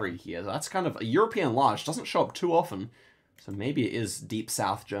larch tree here. That's kind of a European larch. Doesn't show up too often. So maybe it is deep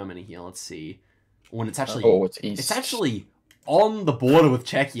South Germany here. Let's see. When it's actually... Oh, it's east. It's actually on the border with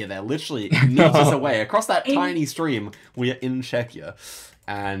Czechia. They're literally meters away. Across that tiny stream, we are in Czechia.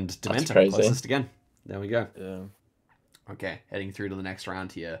 And Dementa closest again. There we go. Yeah. Okay, heading through to the next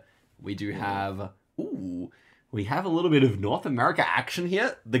round here. We do have... Ooh, we have a little bit of North America action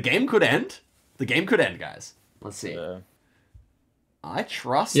here. The game could end. The game could end, guys. Let's see. Yeah. I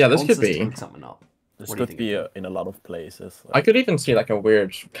trust... Yeah, this could be. To something up. This could be in a lot of places. Like... I could even see like a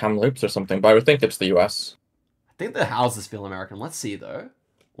weird Kamloops or something, but I would think it's the US. I think the houses feel American. Let's see, though.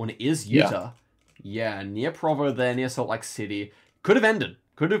 When it is Utah. Yeah, near Provo there, near Salt Lake City. Could have ended.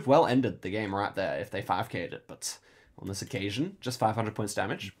 Could have well ended the game right there if they 5k'd it, but on this occasion, just 500 points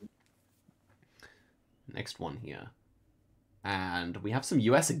damage. Next one here. And we have some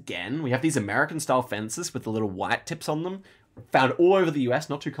US again. We have these American-style fences with the little white tips on them. Found all over the US,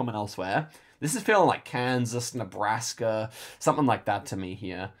 not too common elsewhere. This is feeling like Kansas, Nebraska, something like that to me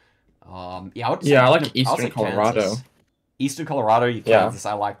here. Yeah, I like Eastern Colorado. Kansas. Eastern Colorado, Kansas,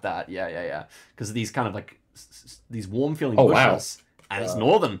 I like that. Yeah. Because of these kind of like, these warm-feeling bushes. Wow. And it's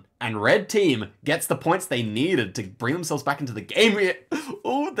Northern. And red team gets the points they needed to bring themselves back into the game here.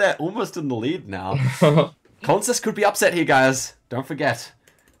 Oh, they're almost in the lead now. Kansas could be upset here, guys. Don't forget.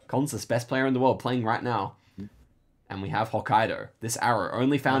 Kansas, best player in the world, playing right now. And we have Hokkaido. This arrow,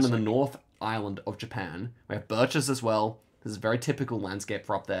 only found in the North Island of Japan. We have birches as well. This is a very typical landscape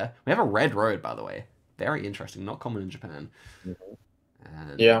for up there. We have a red road, by the way. Very interesting. Not common in Japan.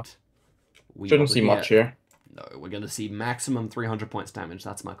 And we shouldn't see much here. No, we're going to see maximum 300 points damage.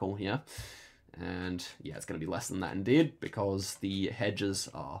 That's my call here. And yeah, it's going to be less than that indeed, because the hedges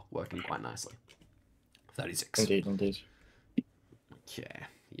are working quite nicely. 36. Indeed. Okay,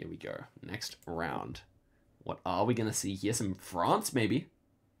 here we go. Next round. What are we going to see here? Some France, maybe?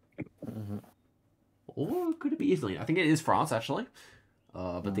 Or could it be Italy? I think it is France, actually.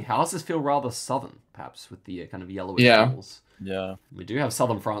 But the houses feel rather southern, perhaps, with the kind of yellowish walls. Yeah. We do have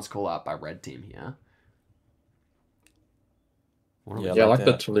Southern France call out by red team here. I like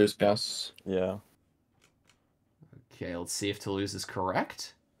the Toulouse guess. Yeah. Okay, let's see if Toulouse is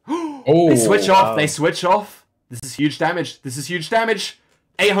correct. Oh, they switch off. They switch off. This is huge damage.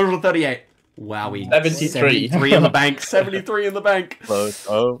 838. Wowie. 73 in the bank. 73 in the bank. Close.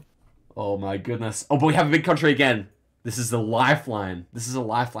 Oh my goodness. Oh, but we have a big country again. This is the lifeline.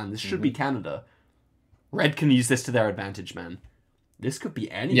 This should be Canada. Red can use this to their advantage, man. This could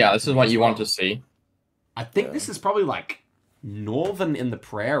be any. Yeah, this is what you want to see. I think this is probably like northern in the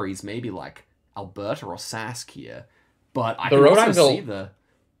prairies, maybe like Alberta or Sask here. But I The can road also angle- see the...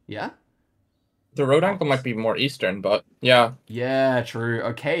 Yeah? The road angle might be more eastern, but yeah. Yeah, true.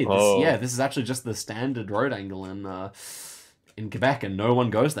 Okay, Oh. this is actually just the standard road angle in Quebec, and no one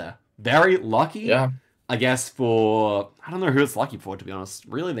goes there. Very lucky, Yeah. I guess, for... I don't know who it's lucky for, to be honest.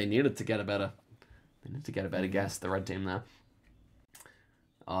 Really, they needed to get a better... They need to get a better guess, the red team there.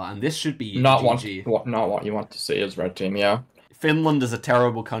 And this should be Not GG. what you want to see is red team, yeah. Finland is a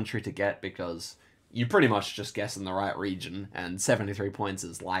terrible country to get because you pretty much just guess in the right region, and 73 points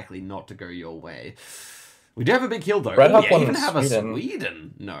is likely not to go your way. We do have a big hill, though. Red Oh, Hawk yeah, won even in have a Sweden.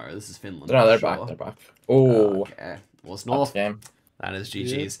 Sweden. No, this is Finland. No, they're for back. sure. They're back. Oh, Okay. Well, it's North. game. That is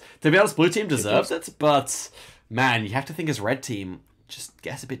GG's. To be honest, blue team deserves it, but man, you have to think as red team, just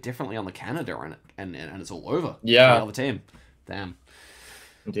guess a bit differently on the Canada and it's all over. Yeah. The other team. Damn.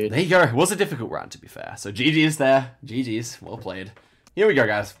 Indeed. There you go. It was a difficult round, to be fair. So GG's there. GG's. Well played. Here we go,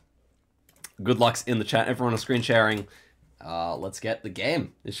 guys. Good lucks in the chat. Everyone is screen sharing. Let's get the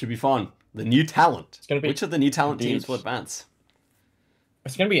game. This should be fun. The new talent. Which of the new talent teams will advance?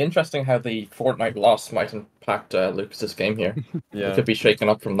 It's going to be interesting how the Fortnite loss might impact Lucas's game here. Yeah. It could be shaken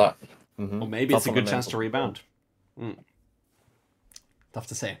up from that. Or maybe it's a good chance to rebound. Tough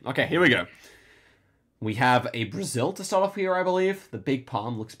to say. Okay, here we go. We have a Brazil to start off here, I believe. The big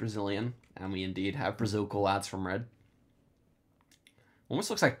palm looks Brazilian. And we indeed have Brazil call-outs from red. Almost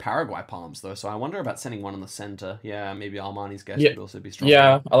looks like Paraguay palms, though, so I wonder about sending one in the center. Yeah, maybe Armani's guess could also be strong.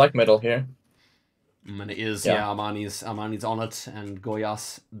 Yeah, I like middle here. And it is, yeah, Armani's on it, and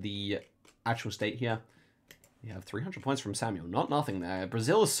Goiás, the actual state here. You have 300 points from Samuel. Not nothing there.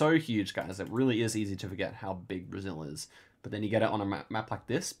 Brazil is so huge, guys. It really is easy to forget how big Brazil is. But then you get it on a map like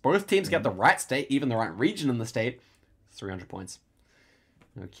this. Both teams get the right state, even the right region in the state. 300 points.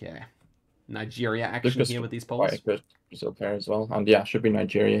 Okay. Nigeria action Lucas here with these polls. quite a good Brazil pair as well. And yeah, should be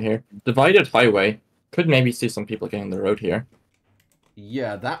Nigeria here. Divided highway. Could maybe see some people getting the road here.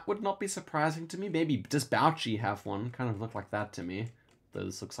 Yeah, that would not be surprising to me. Maybe does Bauchi have one? Kind of look like that to me. Though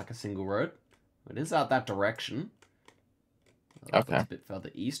this looks like a single road. It is out that direction. Okay. That's a bit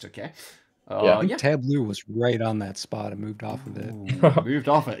further east, okay. I think Tableau was right on that spot and moved off of it. Ooh, moved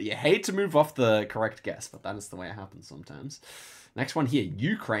off it. You hate to move off the correct guess, but that is the way it happens sometimes. Next one here,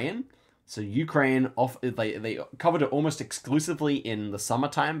 Ukraine. So Ukraine, they covered it almost exclusively in the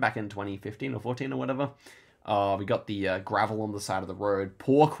summertime back in 2015 or 14 or whatever. We got the gravel on the side of the road,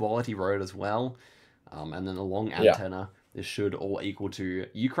 poor quality road as well, and then a long antenna. This should all equal to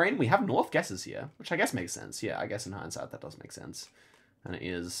Ukraine. We have north guesses here, which I guess makes sense. Yeah, I guess in hindsight that does make sense. And it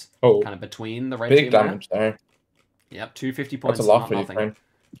is kind of between the red team. Big damage there. Yep, 250 points. That's a lot not for nothing.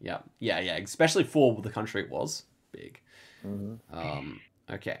 Ukraine. Yeah, especially for the country it was. Big.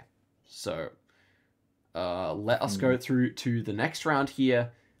 Okay, so let us go through to the next round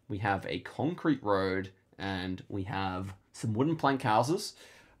here. We have a concrete road, and we have some wooden plank houses.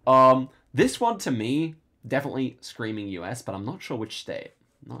 This one, to me, definitely screaming US, but I'm not sure which state.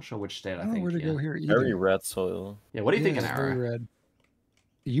 I I don't know think. where to go here either. Very red soil. Yeah, what do you think, it's very Arrow? red.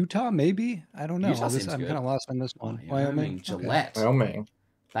 Utah, maybe? I don't know. Utah I'm seems kind good. of lost on this one. Wyoming, Gillette. Wyoming.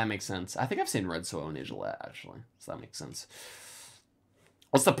 That makes sense. I think I've seen red soil near Gillette, actually. So that makes sense.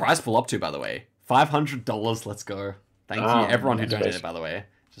 What's the prize pull up to, by the way? $500. Let's go. Thank you, everyone who donated, by the way.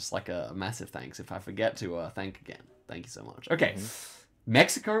 Just like a massive thanks. If I forget to thank again. Thank you so much. Okay.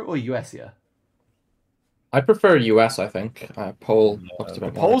 Mexico or US here? I prefer US, I think. Pole looks a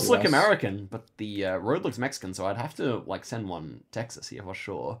bit more Poles look US. American, but the road looks Mexican, so I'd have to like send one Texas here for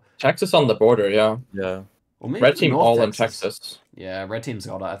sure. Texas on the border, yeah. Yeah. Or maybe Red team North all in Texas. Yeah, red team's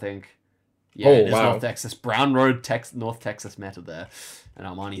got it, I think. Yeah, Oh, it is wow. North Texas. Brown Road, North Texas meta there. And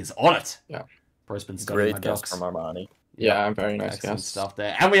Armani is on it. Yeah. Bro's been studying my Great guess docs. from Armani. Yeah, very nice Excellent guess. stuff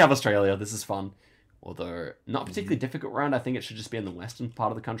there. And we have Australia. This is fun. Although, not particularly difficult round. I think it should just be in the western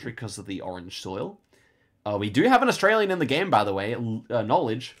part of the country because of the orange soil. We do have an Australian in the game, by the way.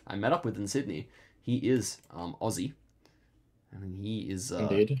 Knowledge, I met up with in Sydney. He is Aussie. And he is...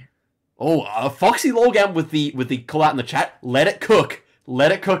 Indeed. Oh, Foxy Logam with the call out in the chat. Let it cook.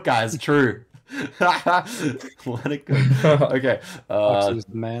 Let it cook, guys. True. Let it cook. Okay. Foxy's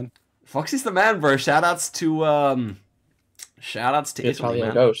the man. Foxy's the man, bro. Shoutouts to Italy, Italian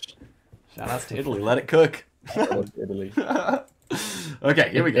man. ghost. Shoutouts to Italy. Let it cook. I love Italy. Okay,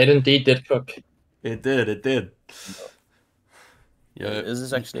 here we go. It indeed did cook. It did. Yeah, is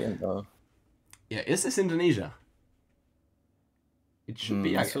this actually in Yeah, is this Indonesia? It should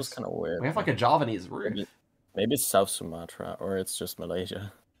be. I This was guess. kind of weird. We have like a Javanese root. Maybe it's South Sumatra, or it's just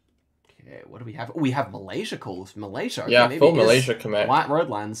Malaysia. Okay, what do we have? Oh, we have Malaysia calls. Malaysia. Okay, Yeah, maybe full it is Malaysia commit. White road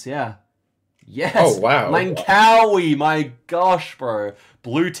lines, yeah. Yes. Oh, wow. Langkawi, my gosh, bro.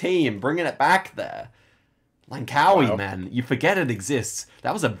 Blue team, bringing it back there. Langkawi, Wow. man. You forget it exists.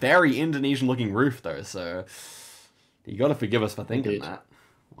 That was a very Indonesian-looking roof, though, so you got to forgive us for thinking Indeed. that.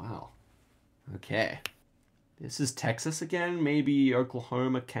 Wow. Okay. This is Texas again, maybe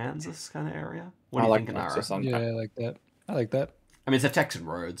Oklahoma, Kansas kind of area. What I do you like think, Nara? Texas on Yeah, that. I like that. I like that. I mean, it's a Texan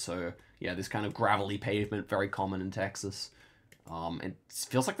road, so yeah, this kind of gravelly pavement, very common in Texas. It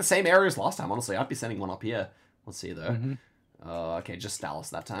feels like the same area as last time, honestly. I'd be sending one up here. Let's see, though. Okay, just Dallas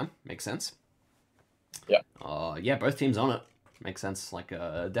that time. Makes sense. Yeah. Yeah, both teams on it. Makes sense. Like,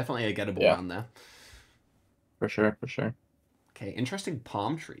 definitely a gettable Yeah. round there. For sure, for sure. Okay, interesting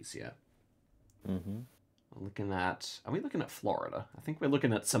palm trees here. Mm-hmm. We're looking at... Are we looking at Florida? I think we're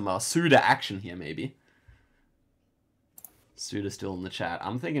looking at some Suda action here, maybe. Suda's still in the chat.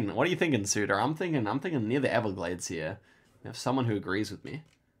 I'm thinking... What are you thinking, Suda? I'm thinking near the Everglades here. We have someone who agrees with me.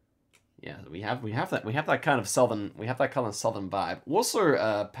 Yeah, we have that kind of southern vibe.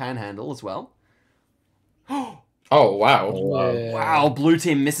 Also, Panhandle as well. Oh, wow. Yeah. Wow, blue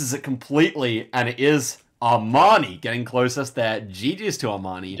team misses it completely, and it is Armani getting closest there. GG's to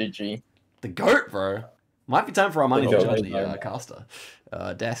Armani. GG. The GOAT, bro. Might be time for Armani The to GOAT. join the caster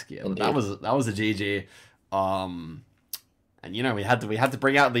desk here. But Indeed. that was a GG. And you know we had to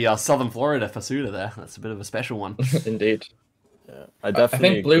bring out the Southern Florida for Suda there. That's a bit of a special one. Indeed. Yeah, I definitely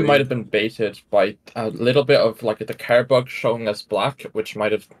think blue agree. might have been baited by a little bit of like the car bug showing us black, which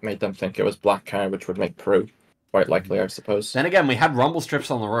might have made them think it was black car, which would make Peru quite likely, I suppose. Then again, we had rumble strips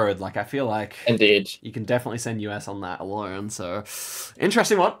on the road. Like I feel like Indeed. you can definitely send US on that alone. So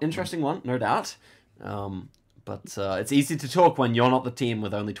interesting one, no doubt. But it's easy to talk when you're not the team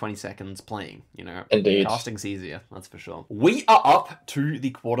with only 20 seconds playing. You know, Indeed. casting's easier. That's for sure. We are up to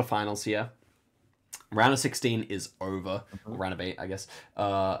the quarterfinals here. Round of 16 is over. Or round of 8, I guess.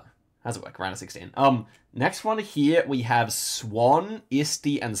 How's it work? Round of 16. Next one here, we have Swan,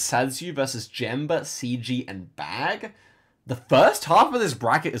 Isti, and Sadzu versus Jemba, CG, and Bag. The first half of this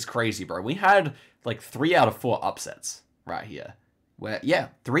bracket is crazy, bro. We had, like, 3 out of 4 upsets right here. Where, yeah,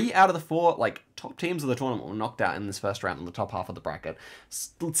 3 out of the 4, like, top teams of the tournament were knocked out in this first round in the top half of the bracket.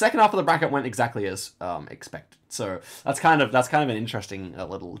 The second half of the bracket went exactly as expected. So that's kind of an interesting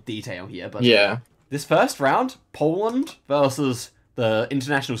little detail here. But yeah. This first round, Poland versus the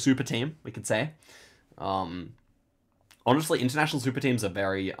international super team, we could say. Honestly, international super teams are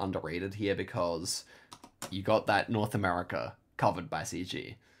very underrated here because you got that North America covered by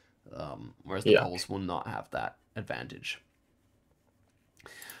CG, whereas the Poles will not have that advantage.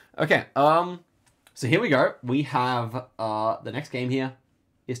 Okay, so here we go. We have the next game here,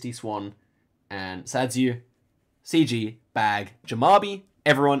 Isti, Swan, and Sadzu, CG, Bag, Jamabi.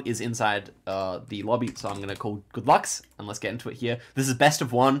 Everyone is inside the lobby, so I'm going to call good lucks, and let's get into it here. This is best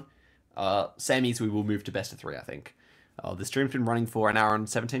of 1. Semis, we will move to best of 3, I think. The stream's been running for an hour and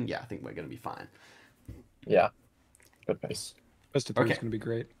 17. Yeah, I think we're going to be fine. Yeah. Good pace. Best of 3 is going to be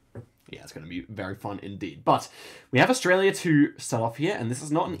great. Yeah, it's going to be very fun indeed. But we have Australia to start off here, and this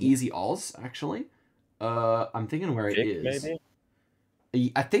is not an easy Oz, actually. I'm thinking where it is.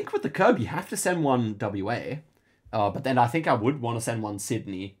 Maybe? I think with the curb, you have to send one WA. But then I think I would want to send one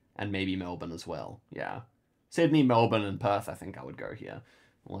Sydney and maybe Melbourne as well. Yeah. Sydney, Melbourne, and Perth, I think I would go here.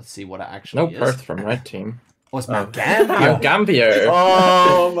 Let's see what it actually is. No Perth from red team. Oh, it's Mount Gambier. Mount Gambier.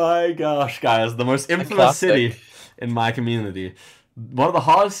 Oh my gosh, guys. The most infamous city in my community. One of the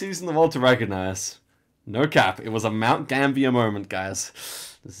hardest cities in the world to recognize. No cap. It was a Mount Gambier moment, guys.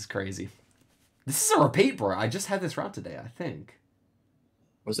 This is crazy. This is a repeat, bro. I just had this route today, I think.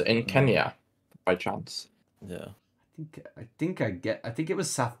 Was it in Kenya, by chance? Yeah. I think it was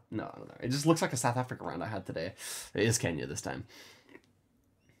South... No, I don't know. It just looks like a South Africa round I had today. It is Kenya this time.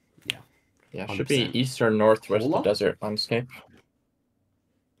 Yeah. Yeah, it should be eastern northwest of the desert landscape.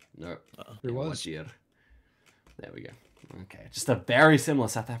 No. It was. There we go. Okay. Just a very similar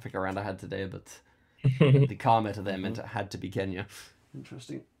South Africa round I had today, but the car meta there meant it had to be Kenya.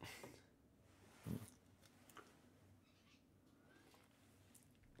 Interesting.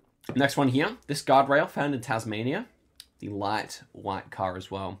 Next one here. This guardrail found in Tasmania. The light white car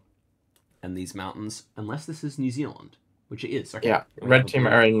as well. And these mountains. Unless this is New Zealand, which it is. Okay. Yeah, red team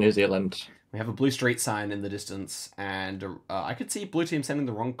are in New Zealand. We have a blue street sign in the distance, and I could see blue team sending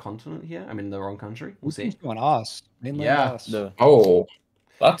the wrong continent here. I mean, the wrong country. We'll see. Going Oz. Mainland Yeah. Oz. Oh,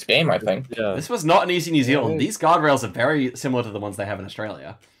 that's game, I think. Yeah. This was not an easy New Zealand. These guardrails are very similar to the ones they have in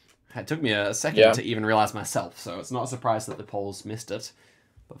Australia. It took me a second to even realize myself, so it's not a surprise that the Poles missed it.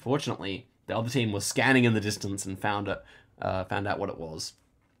 But fortunately, the other team was scanning in the distance and found out what it was.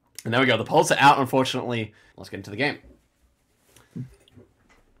 And there we go. The Poles are out, unfortunately. Let's get into the game.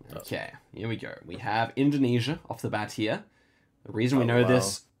 Okay, here we go. We have Indonesia off the bat here. The reason we know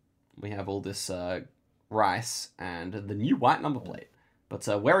this, we have all this rice, and the new white number plate. But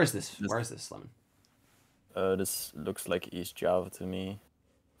where is this? Where is this, Lemon? This looks like East Java to me.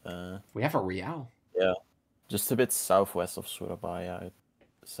 We have a Real. Yeah, just a bit southwest of Surabaya, I'd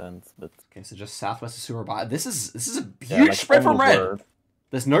sent. But okay, so just southwest of Surabaya. This is a huge yeah, like spread from red. word.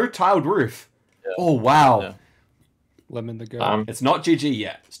 There's no tiled roof. Yeah. Oh wow. Yeah. Lemon the go. It's not GG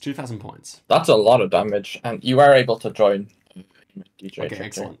yet. It's 2,000 points. That's a lot of damage, and you are able to join. DJ Okay,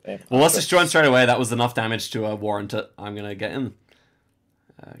 excellent. Well, let's just join straight away. That was enough damage to warrant it. I'm gonna get in.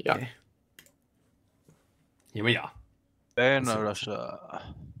 Okay. Yeah. Here we are. Then Russia.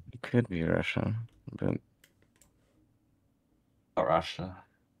 It could be Russia, but Russia.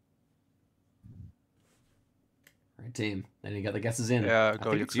 Right, team. Then you got the guesses in. Yeah, I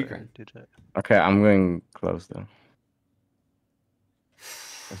go think it's Ukraine. DJ. okay, I'm going close though.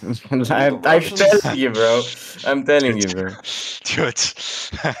 I'm telling you, bro. I'm telling you, bro. Dude.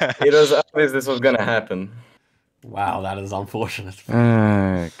 It was obvious this was gonna happen. Wow, that is unfortunate.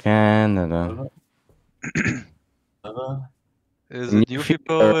 Canada. Is it New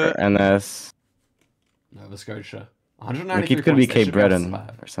people? NS. Nova Scotia. Like 193 it could be points. They Cape should be able to Breton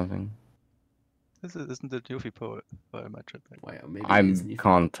survive. or something. Isn't it Newfie poet? Or am I tripping? Wait, maybe I it is Newfoundland.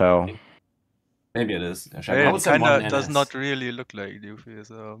 can't tell. Maybe it is. It I would say kind modern of does NS. not really look like Newfie,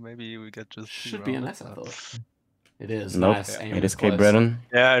 so maybe we get just. Should be NS, I thought. It is. Nope. Nice. Aim It is is Cape close. Breton.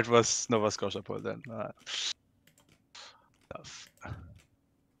 Yeah, it was Nova Scotia poet then. Tough.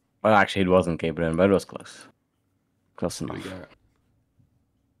 Well, actually, it wasn't Cape Breton, but it was close. Close Here we enough.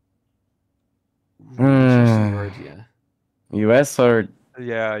 go. Interesting word here. US or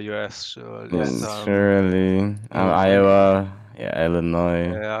Yeah, US, surely. surely Iowa, yeah,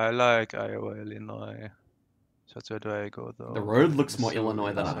 Illinois. Yeah, I like Iowa, Illinois. So where do I go though? The road looks more Missouri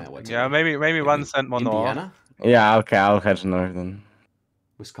Illinois than or Iowa. something. to Yeah, me. maybe 1 cent more north. Indiana? Yeah, okay, I'll catch north then.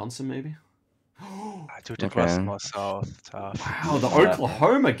 Wisconsin, maybe? Dude, it was Okay. more south. Tough. Wow, the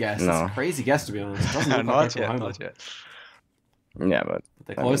Oklahoma guess. That's No. a crazy guess, to be honest. It doesn't look not like yet, Oklahoma. not yet. Yeah, but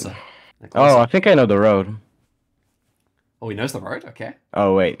They're I mean- closer. They're Oh, closer. I think I know the road. Oh, he knows the road? Okay.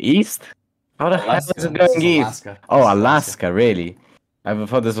 Oh wait, east? How the hell Alaska. is it This going is east? Alaska. Oh, This is Alaska, really? I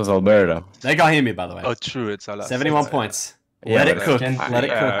thought this was Alberta. They got hear me, by the way. Oh, true, it's Alaska. 71 points. Yeah, Let it but cook. can- Let it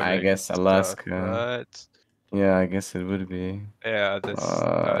cook. I guess Alaska. Right. Yeah, I guess it would be. Yeah,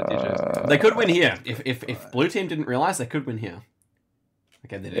 that's They could win here. If blue team didn't realize, they could win here.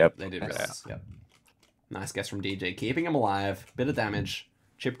 Okay, they did. Yep. They did realize. Yep. Nice guess from DJ. Keeping him alive. Bit of damage.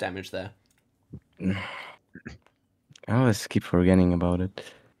 Chip damage there. I always keep forgetting about it.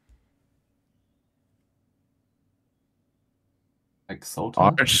 Like Sultan.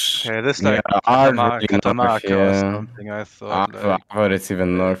 Arch. Okay, this Yeah, like Arch Catamarca, really north, Catamarca or yeah. something. I thought. I thought it's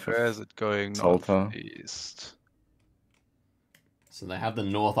even north Where of is it going? Salta. Northeast. So they have the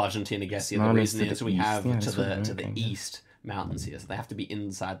North Argentina guess here. The not reason to the is we east. have Yeah, to that's what the I'm to the thinking. east mountains here, so they have to be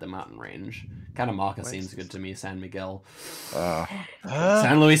inside the mountain range. Catamarca Where's seems this? good to me. San Miguel, Huh?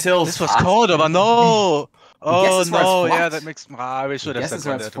 San Luis Hills. This was Cordoba. No. Oh guesses where it's no! Yeah, flat. that makes. We should have Guesses said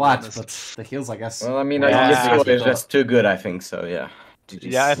where one it's there, to be flat, honest. but the hills, I guess. Well, I mean, Yeah, I guess that's what it's I just too good, I think, so yeah.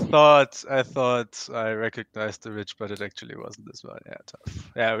 Yeah, I thought I recognized the ridge, but it actually wasn't this one. Yeah,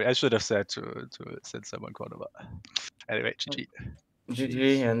 tough. Yeah, I should have said to send someone Cordoba. Anyway, GG.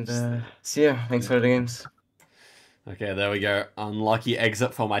 GG, and see ya. Thanks for the games. Okay, there we go. Unlucky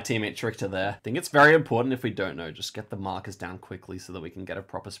exit for my teammate Trickter there. I think it's very important if we don't know, just get the markers down quickly so that we can get a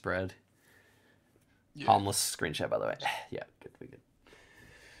proper spread. Yeah. Harmless screen share, by the way. Yeah, good, we good.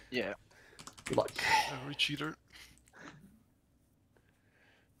 Yeah. Good luck. Every cheater.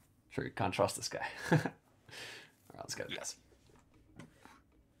 True, can't trust this guy. Alright, let's go, guys.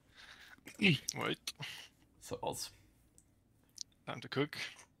 Wait. So Oz. Time to cook.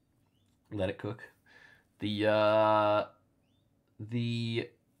 Let it cook. The Is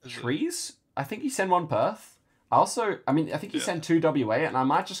it- trees, I think you send one Perth. I mean, I think you Yeah. send two WA, and I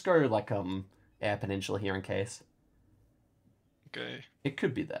might just go like Air Peninsula here in case. Okay. It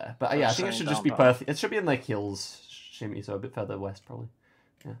could be there, but yeah, I think it should just be Perth. It should be in like hills, shimmy, so a bit further west probably.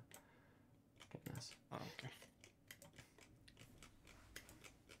 Yeah. Okay, nice. Oh, okay.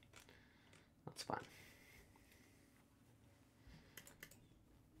 That's fine.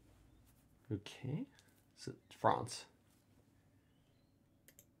 Okay. Is it France?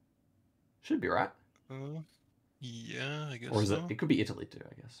 Should be right. Yeah, I guess. Or is so. it? It could be Italy too,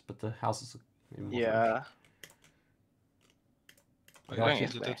 I guess. But the houses look maybe more Yeah. I French.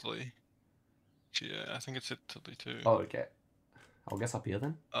 think it's Italy. Yeah, I think it's Italy too. Oh, okay. I'll guess up here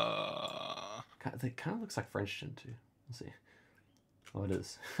then. It kind of looks like French gin too. We'll see. Oh, it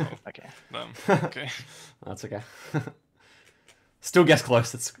is. Okay. Okay. That's okay. Still guess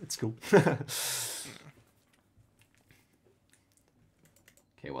close. It's cool.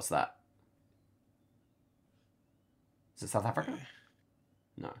 Okay, what's that? Is it South Africa? Okay.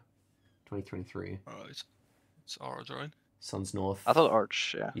 No. 2023. Alright. It's ours, right? Sun's North. I thought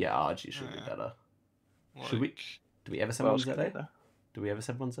Arch, yeah. Yeah, Archie should be better. Should we? Like, Do we ever send What one else could ZA? be there? Do we ever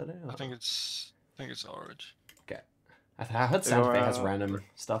send one ZA? I think it's orange. Okay. I heard They Santa go, Fe has random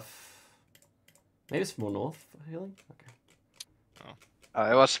stuff. Maybe it's more north for healing? Okay.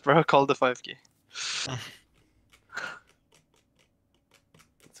 It was bro called the 5K.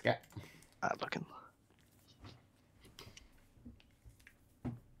 Let's go. Looking.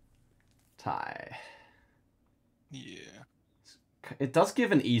 Tie. Yeah. It does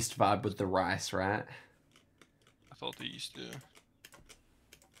give an east vibe with the rice, right? I thought the east, yeah.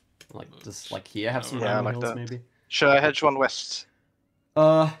 Like, does like here have some Yeah, random like hills that. maybe? Should I hedge one west?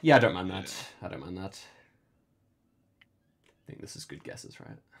 Yeah, I don't mind that. I don't mind that. I think this is good guesses,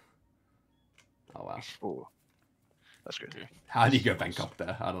 right? Oh wow. Oh, that's good. How do you go Bangkok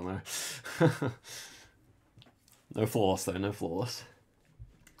there? I don't know. No flawless though, no flawless.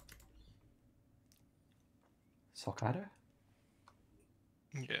 Hokkaido?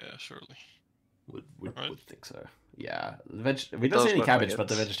 Yeah, surely. Would Right. think so. Yeah, we Does don't see any look cabbage, like but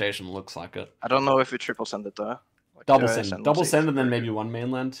the it. vegetation looks like it. I don't know if we triple send it though. Like, Double I send, one six. and then maybe one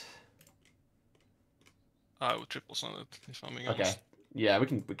mainland. I would triple send it if I'm being Okay. honest. Yeah, we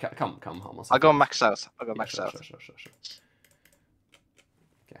can come almost. I'll go max south. I'll go Yeah, max sure, south. Sure.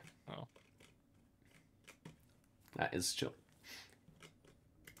 Okay. Oh. That is chill.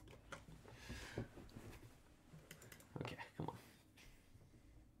 Okay, come on.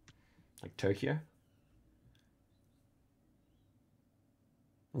 Like Tokyo?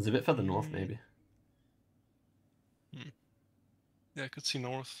 It's a bit further north, maybe. Yeah, I could see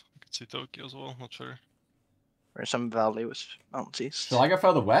north. I could see Tokyo as well. Not sure. Or some valley with mountains east. Shall I go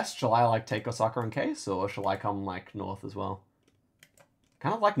further west? Shall I like take Osaka in case, or shall I come like north as well?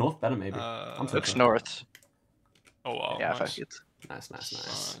 Kind of like north better, maybe. Looks north. Oh wow. Yeah, nice. fuck it. Nice.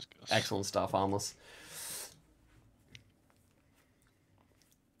 Nice. Excellent stuff, harmless.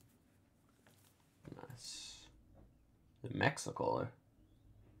 Nice. The Mexico.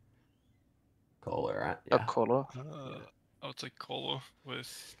 Cola, right? Yeah. Cola. I would take Colo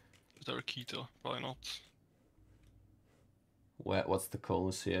with Quito. Probably not. What's the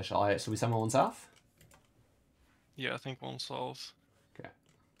coolest here? Should we send one south? Yeah, I think one south. Okay.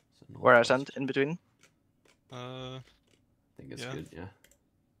 So Where I send in between. I think it's good, yeah.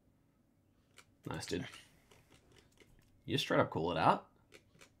 Nice, dude. You just straight up call it out.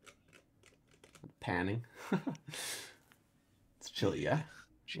 Panning. It's chilly, yeah?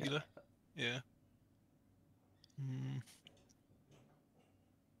 Chile. Yeah.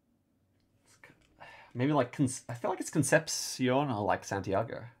 Maybe like, I feel like it's Concepcion or like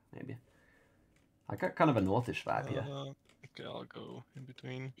Santiago, maybe. I got kind of a northish vibe here. Okay, I'll go in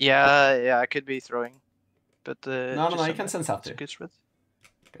between. Yeah, I could be throwing. But No, you can send south too. Good spread.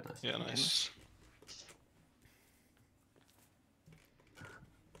 Okay, nice. Yeah, nice.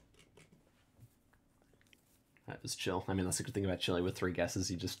 That was chill. I mean, that's a good thing about Chile with 3 guesses.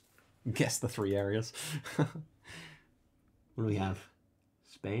 You just guess the 3 areas. What do we have?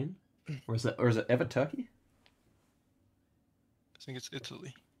 Spain? Or is it ever Turkey? I think it's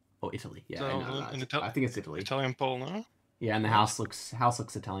Italy. Oh, Italy. Yeah, So, I think it's Italy. Italian pole now. Yeah, and the house looks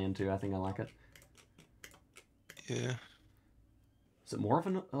Italian too. I think I like it. Yeah. Is it more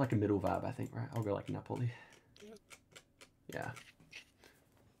of like a middle vibe? I think, right? I'll go like Napoli. Yeah.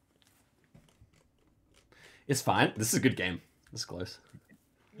 It's fine. This is a good game. This is close.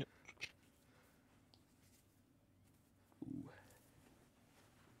 Yep.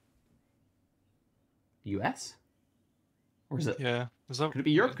 US? Or is it? Yeah. Is that... Could it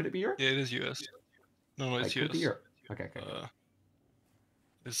be Europe? Could it be Europe? Yeah, it is US. No, it's Could US. it be Europe? Okay.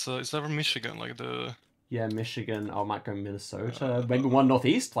 Is that from Michigan? Like the... Yeah, Michigan. I might go Minnesota. Maybe one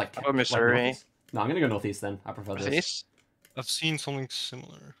northeast, like. Or Missouri. Like northeast. No, I'm gonna go northeast then. I prefer this. Northeast? I've seen something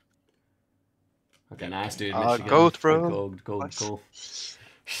similar. Okay, nice, dude. Ah, Michigan. goat, bro. Gold, Nice. cool.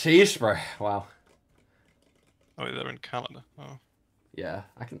 Sheesh, bro. Wow. Oh, they're in Canada. Oh. Yeah,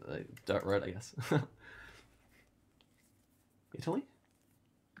 I can. Dirt road, I guess. Italy?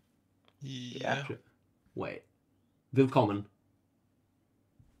 Yeah. Wait. Willkommen.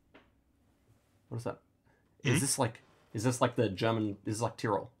 What is that? Hmm? Is this like the German? Is this like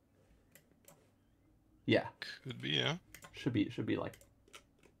Tyrol? Yeah. Could be, yeah. Should be like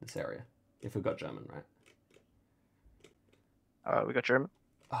this area. If we've got German, right? We got German.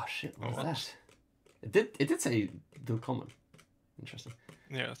 Oh shit! What Oh, was what? that? It did say Willkommen. Interesting.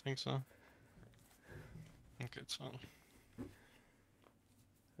 Yeah, I think so. Okay, it's fine.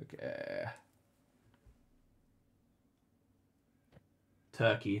 Okay.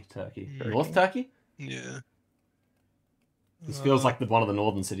 Turkey. North Turkey? Yeah. This feels like one of the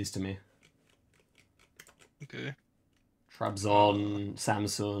northern cities to me. Okay. Trabzon,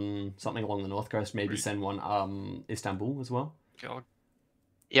 Samsun, something along the north coast. Maybe send one Istanbul as well. Okay,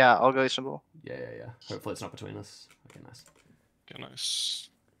 Yeah, I'll go Istanbul. Yeah. Hopefully it's not between us. Okay, nice. Okay, nice.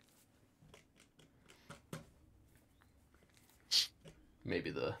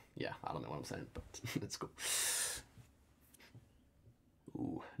 Maybe I don't know what I'm saying, but it's cool.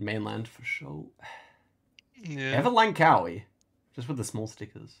 Ooh, mainland for sure. Yeah. Everland Cowie, just with the small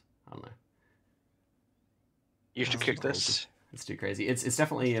stickers. I don't know. You should kick this. It's too crazy. It's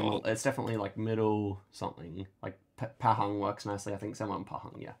definitely like middle something. Like Pahang works nicely. I think someone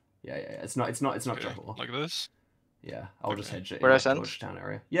Pahang. Yeah. It's not Okay, Johor. like this. Yeah, I'll just hedge it Where in I the send? Georgetown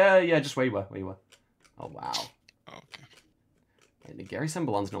area. Yeah, just where you were. Oh wow. Oh, okay. And Gary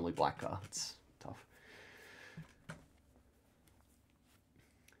Sembalon's normally black car. It's tough.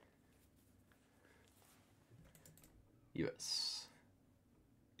 US.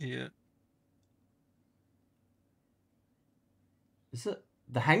 Yeah. Is it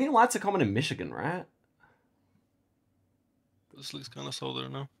the hanging lights are common in Michigan, right? This looks kind of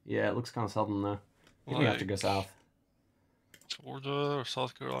southern now. Yeah, it looks kind of southern though. I think we have to go south. Georgia or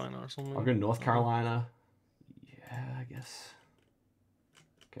South Carolina or something. I'll go North Carolina. Yeah, I guess.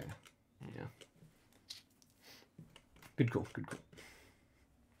 Okay. Yeah. Good call.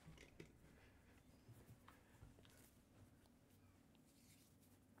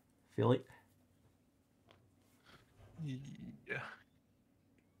 Philly? Yeah.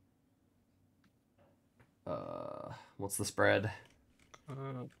 What's the spread? Uh,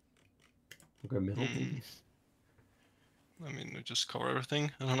 We'll go middle. I mean, we just cover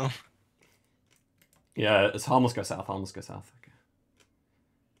everything. I don't know. Yeah, it's harmless go south. Okay.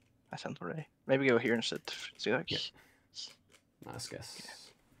 I sent already. Maybe go here instead. See like. Yeah. Nice guess.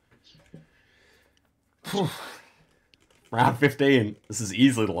 Yeah. Round 15. This is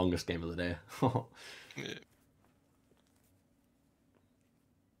easily the longest game of the day. Yeah.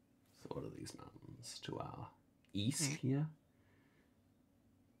 So what are these mountains to our east here?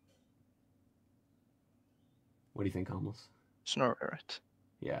 What do you think, Harmless? It's Norway, right?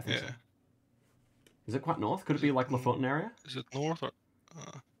 Yeah, I think so. Is it quite north? Could it be like Lofoten area? Is it north or?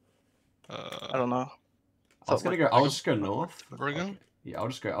 I don't know. I was gonna go. I'll just go north. Oregon. Okay. Yeah, I'll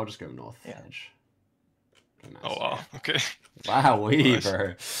just go north edge. Okay, nice. Oh wow. Okay. Wow, Nice.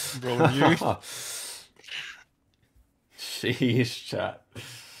 bro. Bro, you. Sheesh, chat.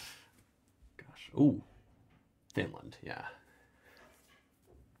 Gosh. Ooh. Finland. Yeah.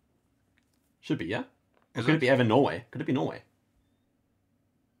 Should be, yeah. Or could it be ever Norway? Could it be Norway?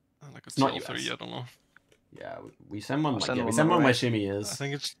 Like It's not TL3, US. I don't know. Yeah, we send one. I'll Like, send yeah, we one send one Norway. where Shimmy is. I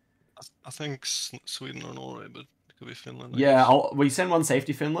think it's. I think Sweden or Norway, but it could be Finland. I Yeah, guess. we send one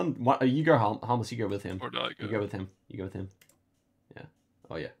safety Finland. What, you go Harmless, you go with him. Or do I go? You go with him. You go with him. Yeah.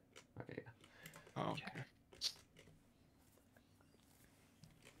 Oh yeah. Okay. Yeah. Oh, okay.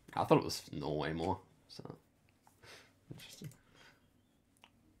 I thought it was Norway more. So interesting.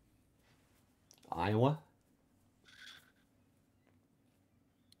 Iowa.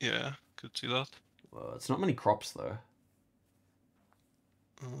 Yeah, could see that. It's not many crops though.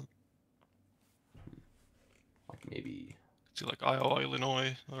 Like maybe. See, like Iowa,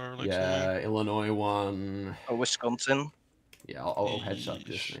 Illinois, or like Yeah, something. Illinois one. Oh, Wisconsin. Yeah, I'll headshot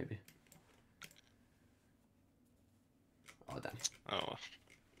this maybe. Oh damn. Oh.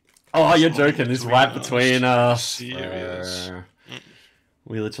 Oh, you're Somewhere joking. It's between right us. between us. Serious. bro.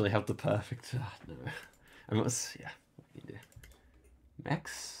 We literally have the perfect. No. I mean, what's yeah. What can you do?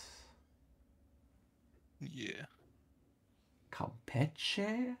 Max. Yeah.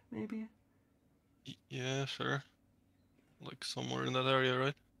 Campeche, maybe. Yeah, sure. Like somewhere in that area,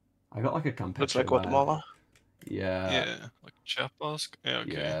 right? I got like a Campeche. Looks like vibe. Guatemala. Yeah. Yeah, like Chiapas. Yeah,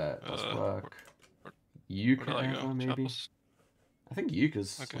 okay. Yeah, does work. Where Yucca, do I go? maybe. Chiapas? I think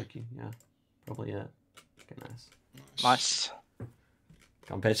Yucca's Okay. like yeah, probably it. Okay, nice. Nice.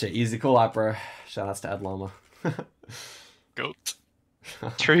 Campeche, easy call out, bro. Shout outs to Adlama. Goat.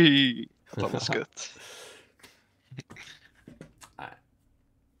 3. That was good. Alright.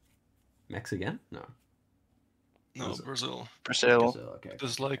 Mex again? No. No, Brazil. Brazil. Okay.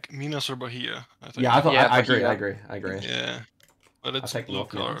 There's like Minas or Bahia, I think. Yeah, I thought Yeah, I agree. Bahia. I agree. Yeah. But it's take blue North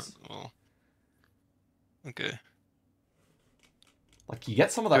card. Minas. Well. Okay. Like you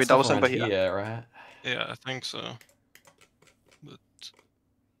get some of Do that we stuff double around send Bahia? here, right? Yeah, I think so. But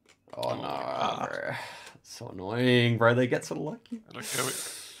Oh no, God. bro. It's so annoying, bro. They get so lucky. okay,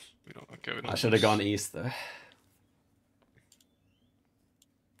 we don't. Okay, we don't. I should have gone east though.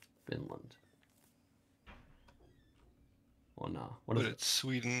 Finland. Or no? What is But it? it's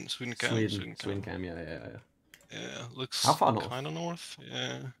Sweden, Sweden Cam. Sweden Cam, yeah. Yeah, looks How far north? kind of north.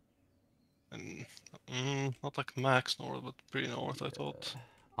 Yeah, and not like max north, but pretty north. I thought.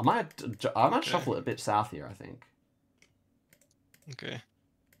 I might shuffle it a bit south here. I think. Okay.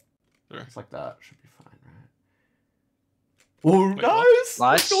 Sure. It's like that should be fine, right? Oh, Wait, what?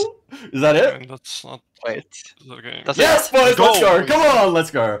 nice! Cool. Is that it? That's not. Wait. Is that okay? Yes, boys, let's go! Come on, let's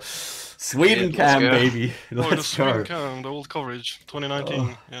go! Sweden Yeah, let's Cam, go. baby. Oh, the Let's Sweden go. Cam, the old coverage, 2019.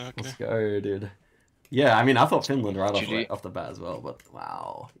 Oh, yeah, okay. Let's go, dude. Yeah, I mean, I thought Finland right GG. off the bat as well, but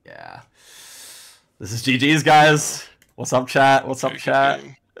wow, yeah. This is GG's, guys. What's up, chat? What's up, Good chat?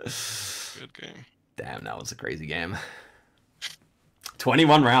 game. Good game. Damn, that was a crazy game.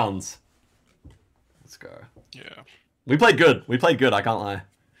 21 rounds. Let's go. Yeah. We played good. We played good, I can't lie.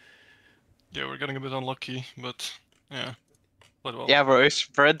 Yeah, we're getting a bit unlucky, but yeah. Played well. Yeah, bro, it's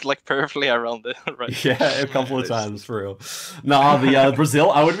spread like perfectly around the right. Yeah, a couple of times, for real. Nah, the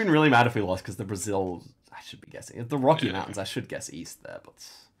Brazil, I would have been really mad if we lost, because the Brazil, I should be guessing. The Rocky Mountains, I should guess east there, but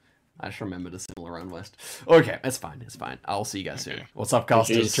I just remembered a similar around west. Okay, it's fine, it's fine. I'll see you guys soon. What's up,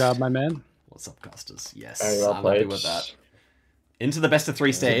 casters? Good job, my man. What's up, casters? Yes, Very well I'm happy played. with that. Into the best of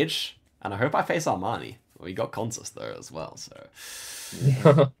 3 stage, and I hope I face Armani. We got Consus though as well, so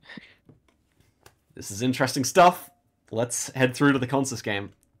this is interesting stuff. Let's head through to the Consus game.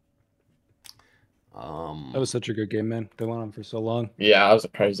 That was such a good game, man. They went on for so long. Yeah, that was a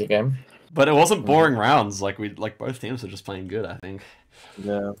crazy game. But it wasn't boring rounds. Like both teams were just playing good, I think.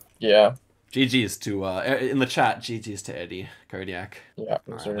 Yeah. Yeah. GG's to in the chat. GG's to Eddie Kodiak. Yeah.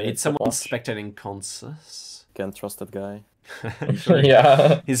 Right, we need someone spectating Consus. Can't trust that guy.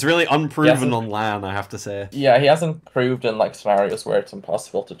 Yeah. He's really unproven on LAN, I have to say. Yeah, he hasn't proved in like scenarios where it's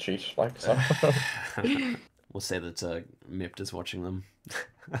impossible to cheat. Like so. We'll say that Mipt is watching them.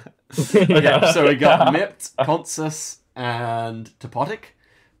 Okay, so we got Mipt, Consus, and Topotic.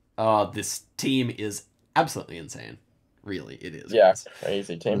 This team is absolutely insane. Really, it is. Yeah, it's a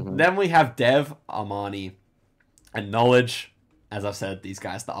crazy team. Then we have Dev, Armani, and Knowledge. As I've said, these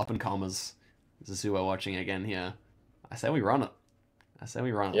guys, the up-and-comers. This is who we're watching again here. I say we run it. I say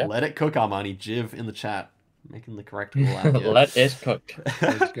we run it. Yeah. Let it cook, Armani. Jiv in the chat. Making the correct call out here. Let it cook.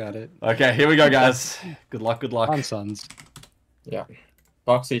 Got it. Okay, here we go, guys. Good luck, good luck. Consons. Yeah.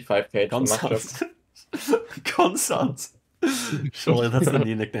 Boxy 5k to Consons. matchup. Consons. Surely that's the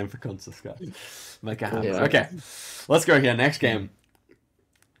new nickname for Consus, guys. Make it happen. Yeah. Okay, let's go here. Next game.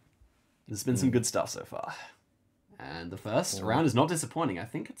 There's been some good stuff so far. And the first round is not disappointing. I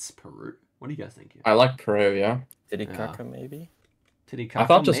think it's Peru. What do you guys think here? I like Peru, yeah. Titicaca, maybe? Titicaca, I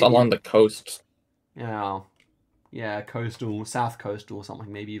thought just maybe? along the coast. Yeah. Yeah, coastal, south coastal or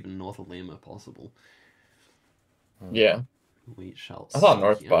something. Maybe even north of Lima, possible. Yeah. We shall I thought see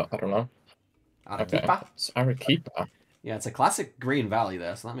north, here. but I don't know. Arequipa? Okay. It's Arequipa. Yeah, it's a classic green valley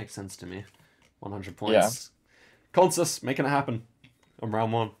there, so that makes sense to me. 100 points. Consus, making it happen on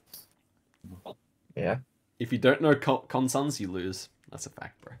round 1. Yeah. If you don't know Consons, you lose. That's a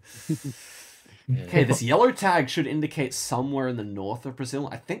fact, bro. Okay, this yellow tag should indicate somewhere in the north of Brazil.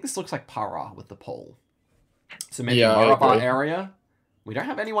 I think this looks like Pará with the pole. So maybe Yeah, I Marabá agree. area. We don't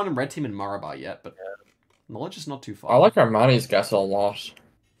have anyone in red team in Marabá yet, but knowledge is not too far. I like Armani's guess a lot.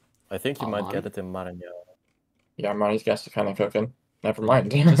 I think you might Armani? get it in Maranhão. Yeah, Armani's guess is kind of cooking. Never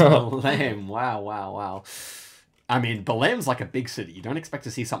mind. Just Belém. Wow, wow, wow. I mean, Belém's like a big city. You don't expect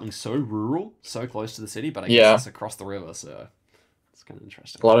to see something so rural, so close to the city, but I Yeah. guess it's across the river, so it's kind of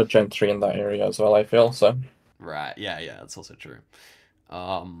interesting. A lot of gentry in that area as well, I feel, so. Right, yeah, that's also true.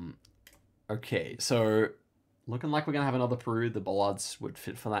 Okay, so looking like we're going to have another Peru. The bollards would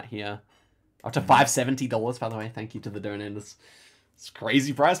fit for that here. Up to $570, by the way. Thank you to the donators. It's a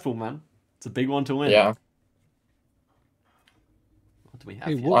crazy prize pool, man. It's a big one to win. Yeah. What do we have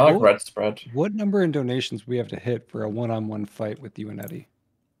Hey, here? I like red spread. What number in donations we have to hit for a one-on-one fight with you and Eddie?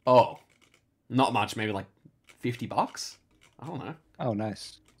 Oh, not much. Maybe like $50? I don't know. Oh,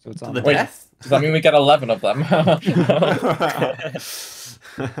 nice. So it's To on the Wait, death? does that mean we get 11 of them?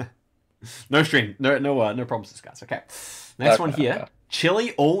 No stream. No promises, guys. Okay. Next one Okay, here. okay.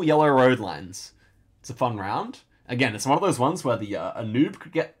 Chile all yellow road lines. It's a fun round. Again, it's one of those ones where the a noob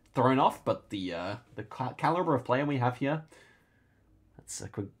could get thrown off, but the caliber of player we have here, it's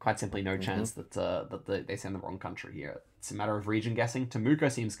quite simply no chance that they send the wrong country here. It's a matter of region guessing.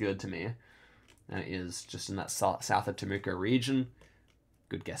 Temuco seems good to me. And it is just in that south of Temuco region.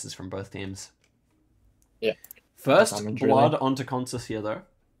 Good guesses from both teams. Yeah. First I'm blood intrigued. onto Consus here, though.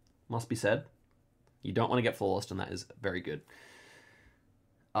 Must be said. You don't want to get flawless, and that is very good.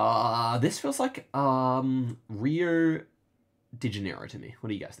 This feels like Rio de Janeiro to me. What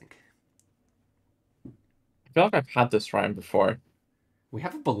do you guys think? feel like I've had this round before. We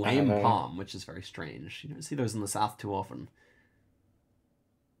have a Belame Palm, which is very strange. You don't see those in the south too often.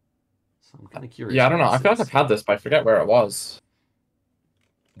 So I'm kind of curious. Yeah, I don't know. I feel like I've had this, but I forget where it was.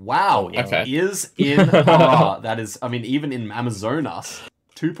 Wow, Okay. it is in Pará. That is, I mean, even in Amazonas.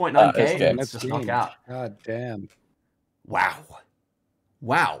 2.9k, it's just knockout. God damn. Wow.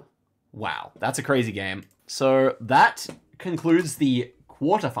 Wow. Wow. That's a crazy game. So that concludes the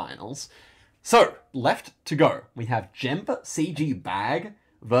quarterfinals. So, left to go. We have Jemp CG Bag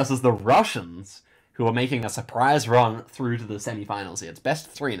versus the Russians, who are making a surprise run through to the semifinals here. It's best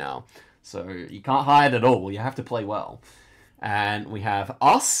of 3 now. So you can't hide at all. You have to play well. And we have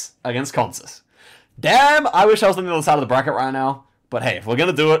us against Consus. Damn, I wish I was on the other side of the bracket right now. But hey, if we're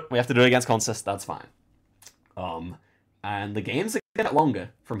going to do it, we have to do it against Consus. That's fine. And the games are going to get longer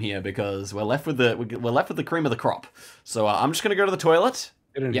from here because we're left with the cream of the crop. So I'm just going to go to the toilet.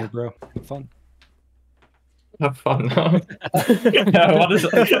 Get in here, bro. Have fun. Have fun. Yeah, what is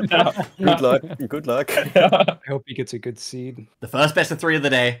it? Yeah. Good luck. Good luck. I hope he gets a good seed. The first best of 3 of the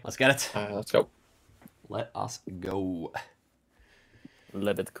day. Let's get it. Let's go. Let us go.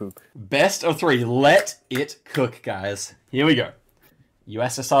 Let it cook. Best of 3. Let it cook, guys. Here we go.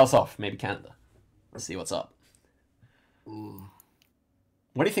 US to start us off. Maybe Canada. Let's see what's up. Ooh.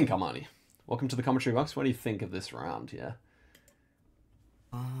 What do you think, Armani? Welcome to the commentary box. What do you think of this round here?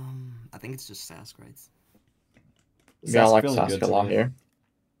 I think it's just Sask, right? Yeah, I like Sask a lot here.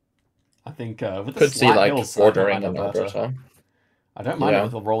 I think with the Could see slight like hills, bordering I in like Alberta. I don't mind it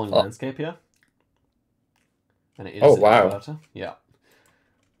with the rolling landscape here. And it is Oh, in wow. Alberta. Yeah.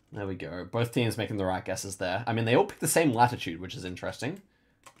 There we go. Both teams making the right guesses there. I mean, they all picked the same latitude, which is interesting.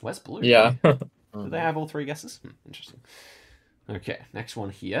 Where's Blue? Yeah. Do they have all 3 guesses? Interesting. Okay, next one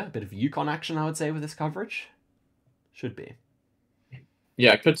here. A bit of Yukon action, I would say, with this coverage. Should be.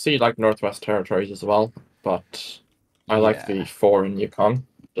 Yeah, I could see like Northwest Territories as well, but I like the 4 in Yukon,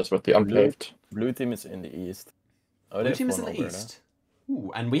 just with the unpaved. Blue team is in the east. Oh, Blue team is in the east.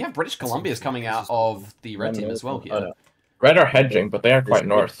 Ooh, and we have British Columbia's coming out of the red team as well here. Oh, no. Red are hedging, but they are quite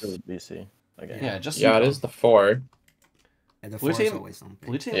north. BC. Okay. Yeah, just yeah, Yukon. it is the 4. And the Blue 4 is team, always on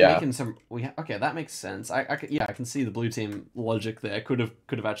blue team Yeah. making some. Okay, that makes sense. I can see the blue team logic there. Could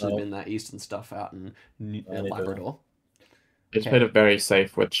have actually been that eastern stuff out in Labrador. It's played it very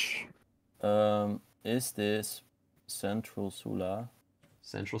safe, which Is this Central Sula?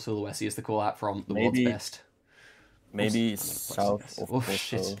 Central Sulawesi is the call out from the Maybe- world's best. Maybe Oops, south of oh Porto.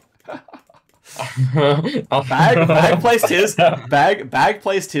 shit. Bag placed his bag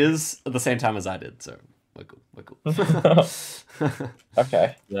placed his at the same time as I did, so we're cool. We're cool.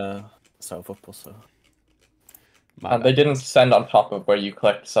 okay. Yeah, south of Porto. And they didn't send on top of where you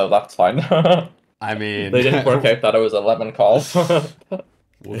clicked, so that's fine. I mean, they didn't work out that it was 11 calls.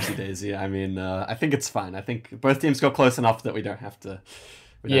 Whoopsie daisy. I mean, I think it's fine. I think both teams got close enough that we don't have to.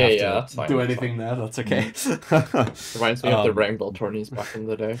 That's fine. Do That's anything there. That's okay. Reminds me of the rainbow tourneys back in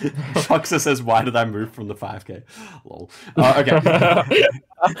the day. Foxa says, "Why did I move from the 5K?" Lol. Okay.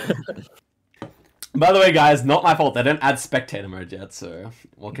 By the way, guys, not my fault. They didn't add spectator mode yet, so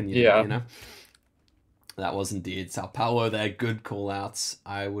what can you do? You know. That was indeed Sao Paulo there. Good call-outs.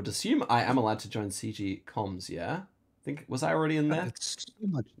 I would assume I am allowed to join CG comms, yeah? Was I already in there? It's so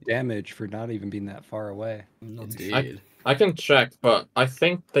much damage for not even being that far away. Indeed. I can check, but I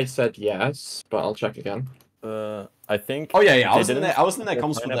think they said yes, but I'll check again. I think. Oh yeah. I was they in there. didn't- I was in there they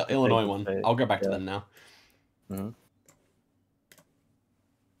comms for might the have to Illinois take one. the- I'll go back to yeah. them now. Mm-hmm.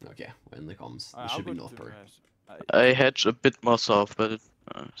 Okay, we're in the comms. It should be Northborough. I hedge a bit more south, but it,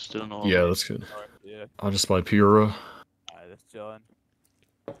 still no. Yeah, that's good. Yeah. I'll just buy Pura. That's chilling.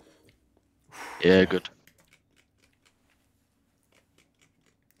 Yeah, good.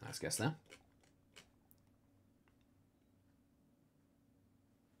 Nice guess there.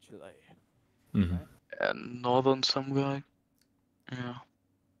 Chile. Mm-hmm. And northern some guy. Yeah.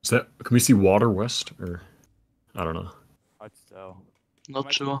 Is that? Can we see water west or? I don't know. Hard to tell.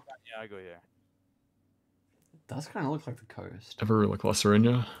 Not sure. Yeah, I go here. It does kind of look like the coast. Ever like La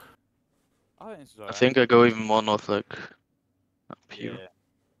Serena? I think I go even more north, like up here.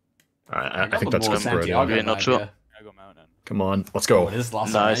 I got think the that's more Emperor. Santiago Okay, not vibe sure. here. Come on, let's go. Oh, it is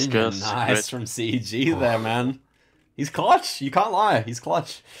Las Nice Vegas. guess. Nice Great. from CG there, man. He's clutch. You can't lie. He's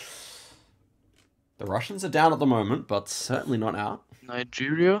clutch. The Russians are down at the moment, but certainly not out.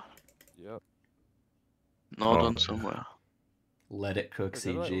 Nigeria? Yep. Northern Oh. somewhere. Let it cook, Is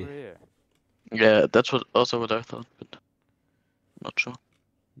it right CG. over here? Yeah, that's what I thought, but not sure.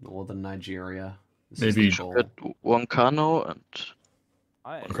 Northern Nigeria. This Maybe- is the goal. Got one Kano and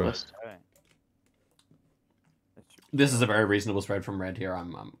Okay. west. This is a very reasonable spread from red here.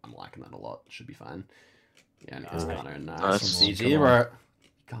 I'm liking that a lot. Should be fine. Yeah, Nico's nice. Nice. From CG, bro.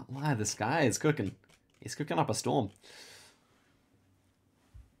 Can't lie, this guy is cooking. He's cooking up a storm.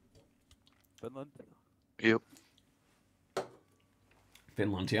 Finland. Yep.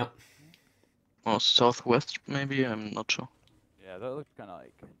 Finland, yeah. Or southwest, maybe. I'm not sure. Yeah, that looks kind of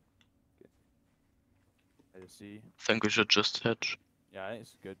like. I see. Think we should just hedge. Yeah, I think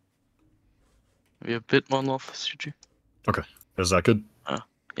it's good. Maybe a bit more north, CG. Okay. Is that good?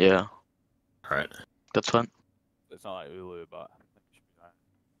 Yeah. Alright. That's fine. It's not like Ulu, but I think it should be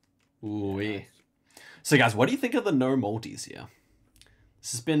fine. Ooh-wee. So guys, what do you think of the no multis here?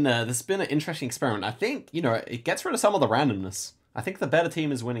 This has been an interesting experiment. I think, you know, it gets rid of some of the randomness. I think the better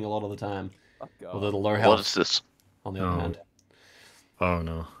team is winning a lot of the time. With a little low health. What is this? On the other hand. Oh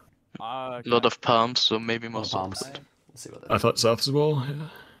no. A lot of palms, so maybe more palms. south. Let's see what I thought south as well. Yeah.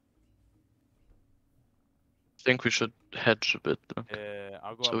 I think we should hedge a bit, though, Yeah,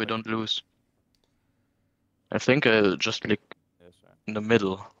 I'll go so up we there. don't lose. I think I'll just click in the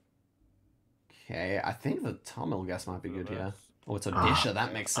middle. Okay, I think the Tamil guess might be good here. Oh, it's Ah. Odisha.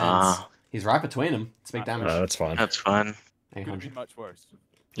 That makes sense. Ah. He's right between them. It's big damage. That's fine. That's fine. Could be 800. much worse.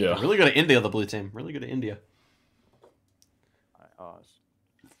 Yeah. Really good at India, the blue team. Really good at India. Alright, ours.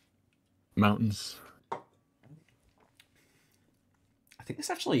 Mountains. I think this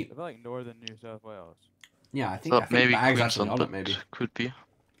actually. I feel like northern New South Wales. Yeah, I think Thought maybe Bags actually Queensland, got it, but maybe. could be.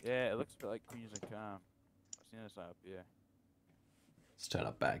 Yeah, it looks a bit like Queensland Cam. I've seen this up, yeah. Let's turn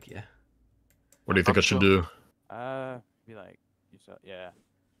up Bag here. What do you think I should do? Be like New South, yeah.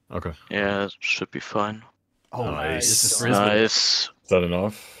 Okay. Yeah, it should be fine. Oh, Nice. This is Brisbane. Nice. Is that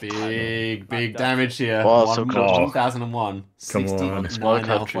enough? Big damage here. Wow, so close. 1001. Come on. 69 Small health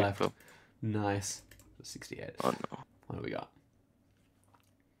country, left. but- Nice. 68. Oh no. What do we got?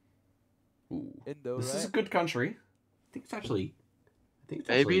 Ooh. Indo, This is a right? good country. I think it's actually.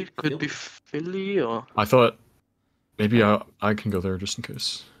 Maybe it could be Philly. Philly or I thought maybe I can go there just in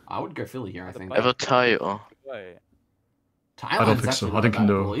case. I would go Philly here, I think. ever tie or Wait. Thailand's think so. actually I not think a bad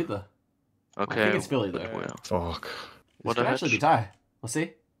Indo. call either. okay. I think it's Philly, though. but where? Fuck. What This could a actually be hedge. Thai. Let's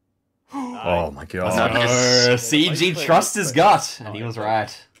see. Oh my god. Nice. CG trust his gut, and he was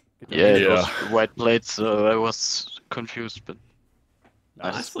right. Yeah, it Yeah. was white blade, so I was confused, but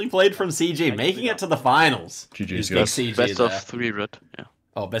nice. Nicely played from CG, making it to the finals. GG's, He's big guys. CG Best there. of 3 red. Yeah.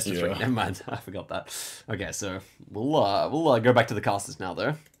 Oh, best of Yeah. 3. Never mind. I forgot that. Okay, so we'll go back to the casters now,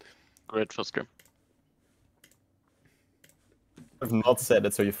 though. Great first game. I've not said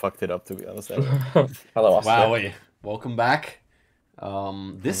it, so you fucked it up, to be honest. Hello, Oscar. Wowie. Welcome back.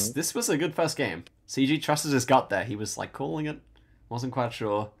 This was a good first game. CG trusted his gut there. He was like calling it. Wasn't quite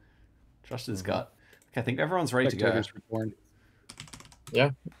sure. Trusted his gut. Okay, I think everyone's ready to go. Spectators reborn. Yeah,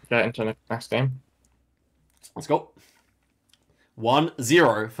 into next game. Let's go.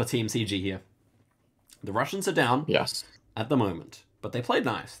 1-0 for Team CG here. The Russians are down Yes. at the moment, but they played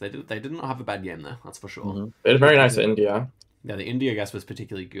nice. They did not have a bad game there. That's for sure. They did very nice at India. Yeah, the India guess was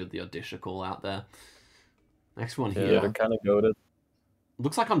particularly good. The Odisha call out there. Next one Yeah, here. they're kind of goaded.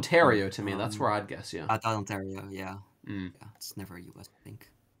 Looks like Ontario to me. That's where I'd guess, yeah. I thought Ontario, yeah. Mm. Yeah, it's never US, I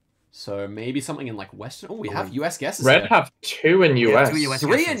think. So maybe something in like Western. Oh, we have US guesses. Red here. have 2 in US. 2 US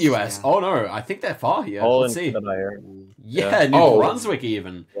 3 in guesses, US. yeah. Oh no, I think they're far here. All Let's in see. Canada. Yeah, Yeah. New Oh. Brunswick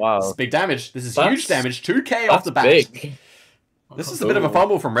even. Wow. This is big damage. This is That's- huge damage. 2k off That's the bat. big. This is a bit of a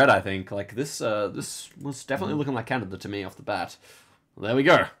fumble from Red, I think. Like this was definitely looking like Canada to me off the bat. Well, there we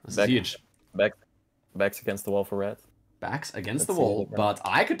go. This is huge. Backs against the wall for Red. Backs against Let's the see wall, the but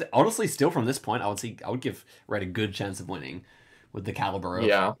I could honestly still from this point I would give Red a good chance of winning with the caliber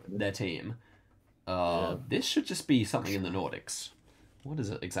of their team. This should just be something in the Nordics. What is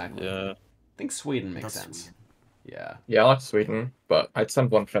it exactly? Yeah. I think Sweden makes That's sense. Yeah. Yeah, I like Sweden, but I'd send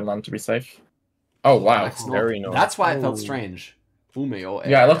one Finland to be safe. Oh wow. That's, very north. that's why it felt Oh. strange. Umi or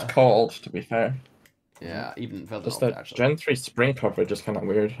Yeah, it area. looked cold to be fair. Yeah, even further Just north that actually. Gen 3 spring coverage is kind of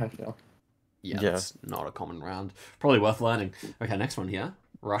weird, I feel. Yeah, Yeah. that's not a common round. Probably worth learning. Okay, next one here.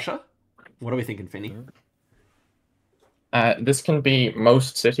 Russia. What are we thinking, Finny? This can be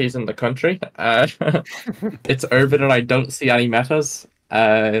most cities in the country. It's urban and I don't see any metas.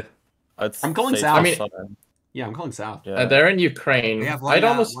 I'm calling south. I mean, Yeah, I'm calling south. Yeah. they're in Ukraine. We have one, I'd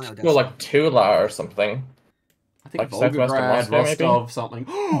almost one go like Tula or something. I think Like southwest of Volgograd, Moscow, maybe? Rostov, something.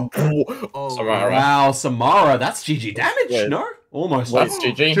 Oh, Samara. Wow, Samara. That's GG damage, Yeah. no? Almost. That's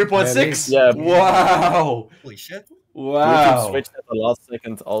GG. 2.6? Yeah. Wow. Holy shit. Wow. Switched at the last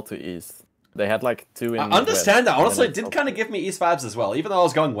second all to east. They had like 2 in I understand west, that. Honestly, it and did then kind of give me East vibes as well. Even though I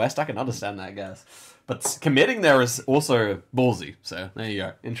was going west, I can understand that, guys. But committing there is also ballsy. So there you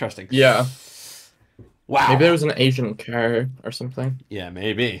go. Interesting. Yeah. Wow. Maybe there was an Asian car or something. Yeah,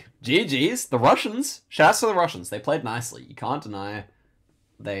 maybe. GG's, the Russians. Shouts to the Russians. They played nicely. You can't deny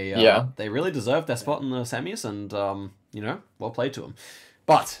they really deserved their spot in the semis, and you know, well played to them.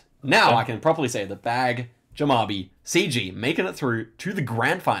 But now I can properly say that Bag, Jamabi, CG making it through to the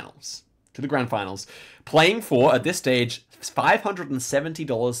grand finals. Playing for, at this stage,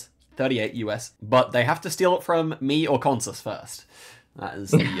 $570.38 US, but they have to steal it from me or Consus first. That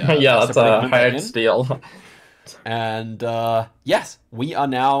is the yeah, that's a hard steal. And yes, we are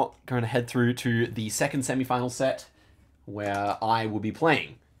now going to head through to the second semi-final set, where I will be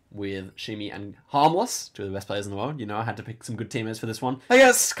playing with Shimi and Harmless, two of the best players in the world. You know, I had to pick some good teammates for this one. I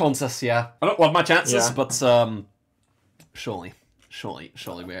guess Consus, yeah. I don't love my chances, but surely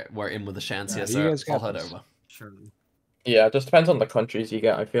we're in with a chance here, so I'll head over. Surely. Yeah, it just depends on the countries you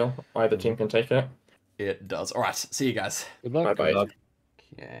get, I feel. Either team can take it. It does. Alright, see you guys. Good luck. Bye-bye.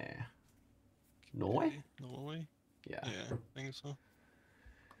 Okay. Norway? Norway? Yeah. Yeah, I think so.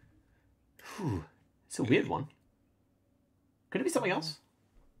 Whew. It's a weird one. Could it be something else?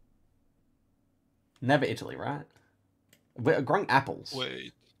 Never Italy, right? We're growing apples.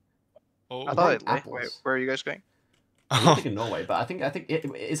 Wait. Oh, I thought Italy. apples. Wait, where are you guys going? I'm thinking Norway, but I think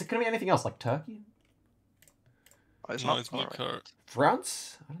is it going to be anything else like Turkey? Oh, it's no, not. it's not card.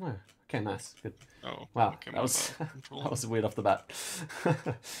 France? I don't know. Okay, nice, good. Oh, wow, okay, that was control. that was weird off the bat.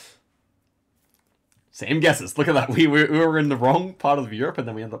 Same guesses. Look at that. We were in the wrong part of Europe, and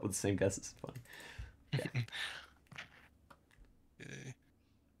then we ended up with the same guesses. Funny. Okay. Okay.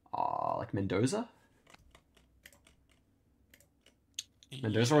 Like Mendoza.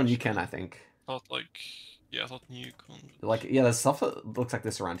 Mendoza or Newcan, I think. Thought like, yeah, I thought Newcan. Like, yeah, there's stuff that looks like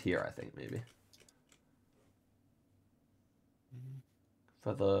this around here, I think, maybe.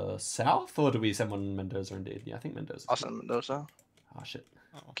 For the south, or do we send one Mendoza indeed? Yeah, I think Mendoza. I'll send Mendoza. Oh, shit.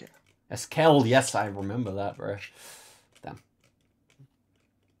 Oh. Okay. Eskel, yes, I remember that, bro. Damn.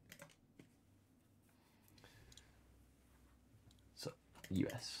 So,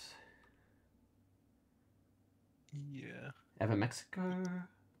 US. Yeah. Ever Mexico?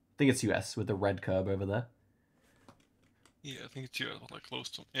 I think it's US with the red curb over there. Yeah, I think it's US, like close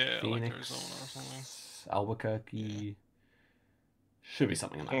to, yeah, Phoenix, like Arizona or something. Albuquerque. Yeah. Should be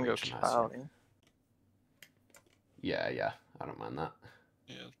something in that region. Yeah, I don't mind that.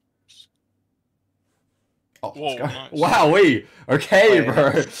 Yeah. Oh, whoa, let's go. nice. Wowee! Okay,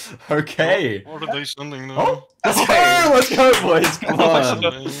 bro. Okay. What are they sending now? Oh, let's go, boys. Come on.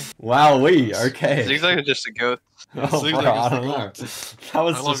 Wowee. Okay. Zigzag is just a goat. Oh, bro, I don't know. That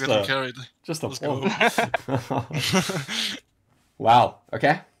was just a pull. Wow.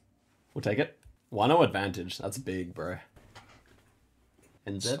 Okay. We'll take it. 1-0 advantage. That's big, bro.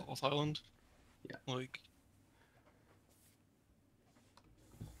 NZ? South Island? Yeah. Like...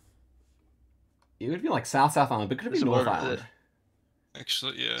 It would be like South Island, but could it be North Island?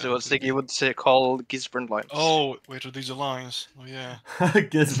 Actually, yeah. So what Ziggy would say called Gisborne Lines. Oh, wait, are these the lines? Oh, yeah.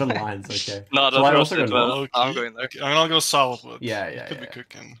 Gisborne Lines, okay. No, so I also well. I'm going there. Okay, I mean, I'll go south, but yeah, it could yeah. be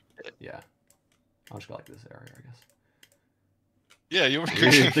cooking. Yeah. I'll just go like this area, I guess. Yeah, you were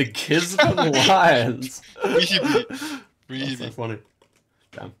cooking. The Gisborne Lines. Really. That's so funny.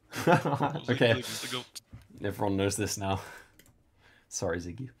 Damn. Okay. Everyone knows this now. Sorry,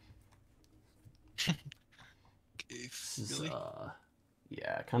 Ziggy. Really?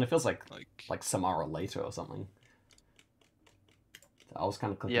 Yeah, it kind of feels like Samara later or something. I was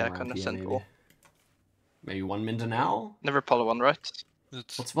kind of clicking around kind of here, simple. maybe 1 minute now. Never Polo 1, right?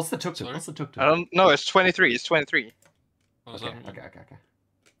 What's the tuk-tuk? What's the tuk-tuk? I don't know. It's 23. It's 23. Okay.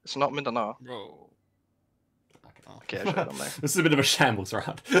 It's not Mindanao. Bro. Okay, I should have done there. This is a bit of a shambles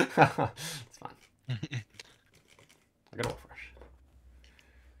round. It's fine. I got all fresh.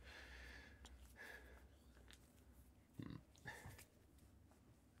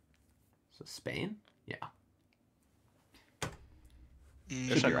 So Spain? Yeah.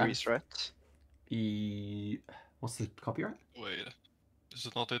 There's no Greece, right? What's the copyright? Wait. Is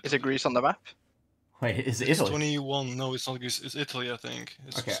it not Italy? Is it Greece on the map? Wait, is it It's Italy? 21. No, it's not Greece. It's Italy, I think.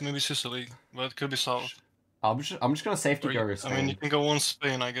 It's maybe Sicily, but it could be south. I'm just gonna safety go Spain. I mean, you can go on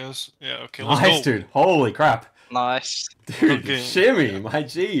Spain, I guess. Yeah, okay, let's nice, go. dude. Holy crap. Nice. Dude, Shimmy, my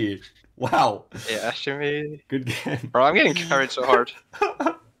G. Wow. Yeah, Shimmy. Good game. Bro, I'm getting carried so hard.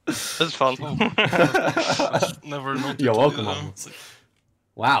 This is fun. Never noticed. You're welcome, man.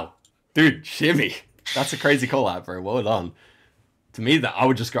 Wow. Dude, Shimmy. That's a crazy call out, bro. Well done. To me, I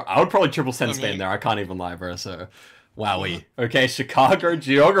would probably triple send Spain there. I can't even lie, bro. So, wowee. Okay, Chicago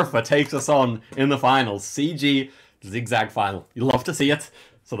Geographer takes us on in the finals. CG Zigzag final. You love to see it.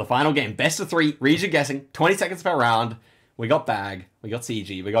 So the final game, best of 3, region guessing, 20 seconds per round. We got Bag, we got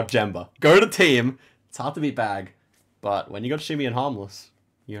CG, we got Jemba. Go to team. It's hard to beat Bag, but when you got Shimmy and Harmless,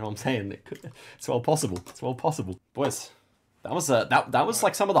 you know what I'm saying? It's well possible. It's well possible. Boys, that was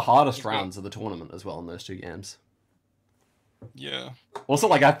like some of the hardest rounds of the tournament as well in those 2 games. Yeah. Also,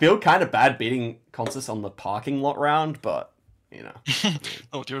 like, I feel kind of bad beating Consus on the parking lot round, but, you know.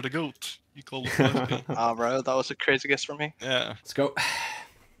 Oh, you're the GOAT. You called it 5K. Ah, bro, that was a crazy guess from me. Yeah. Let's go.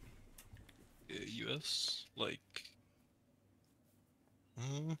 US, like...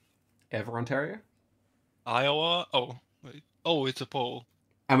 Ever Ontario? Iowa? Oh, wait. Oh, it's a poll.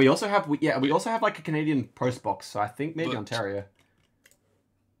 And we also have, we also have, like, a Canadian post box, so I think maybe Ontario.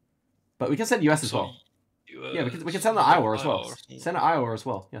 But we can send US as well. Yeah, we can send to Iowa as well. Send to Iowa as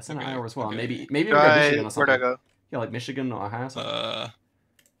well. Yeah, send to Iowa as well. Maybe we'll go Michigan or something. Where'd I go? Yeah, like Michigan or Ohio or something.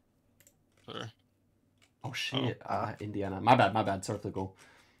 Sure. Oh shit, Indiana. My bad. Sorry for the goal.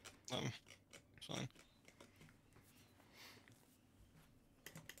 Fine.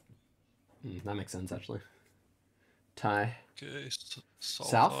 That makes sense, actually. Tie. Okay,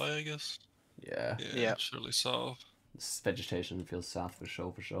 South? Tie, I guess. Yeah. Yeah, surely south. This vegetation feels south for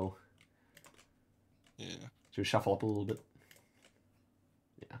sure. Yeah. Should we shuffle up a little bit?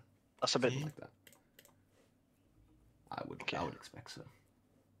 Yeah. That's a bit like that. I would expect so.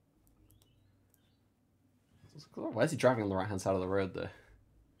 Why is he driving on the right-hand side of the road there?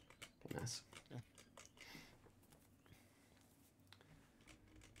 Okay, nice. Okay.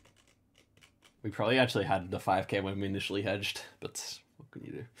 We probably actually had the 5K when we initially hedged, but what can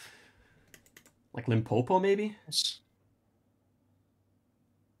you do? Like Limpopo, maybe?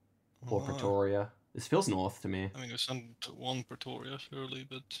 Or Pretoria. This feels north to me. I mean, we sent 1 Pretoria, surely,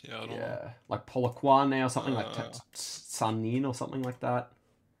 but yeah, I don't know. Yeah, like Polokwane or something like Sanin or something like that,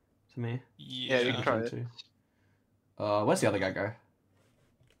 to me. Yeah, you can try it. Where's the other guy go?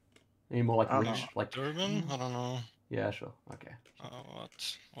 Any more like rich, like Durban? I don't know. Yeah, sure. Okay.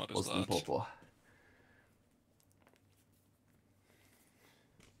 What is that? Limpopo.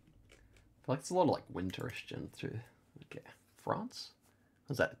 I feel like it's a lot of like winterish gen too. Okay, France.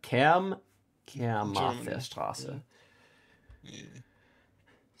 What's that? Kermarfeststraße. Yeah.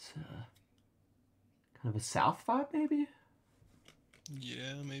 It's kind of a south vibe, maybe.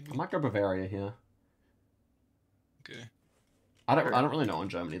 Yeah, maybe. I might go Bavaria here. Okay. I don't really know in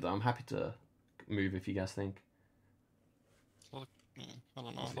Germany though. I'm happy to move if you guys think. I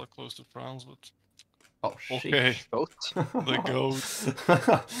don't know. It's not close to France, but. Oh shit. Okay. Goat. The goat.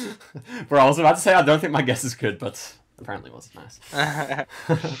 Bro, I was about to say I don't think my guess is good, but apparently it was nice.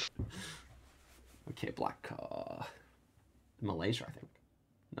 Okay, black car. Malaysia, I think.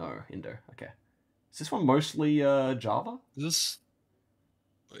 No, Indo. Okay. Is this one mostly Java? Is this?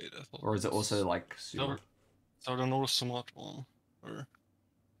 Wait, I thought. Or is it also like Sumer? Southern North Sumatra one, or?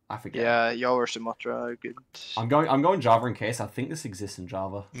 I forget. Yeah, Java or Sumatra are good. I'm going Java in case. I think this exists in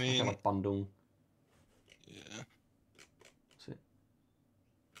Java. I mean, like Bandung. Yeah.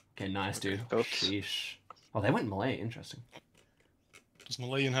 Okay, nice, dude. Goat. Sheesh. Oh, they went Malay. Interesting. Does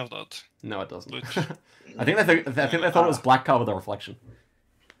Malayan have that? No, it doesn't. Which... I think they thought it was black car with a reflection.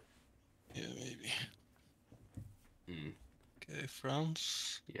 Yeah, maybe. Okay,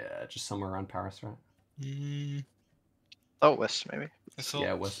 France. Yeah, just somewhere around Paris, right? Oh, West maybe.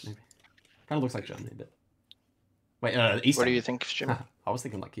 Yeah, West maybe. Kind of looks like Germany a bit. Wait, East. What do you think, Jimmy? I was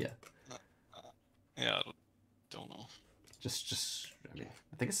thinking like yeah. Yeah, I don't know. Just. I mean,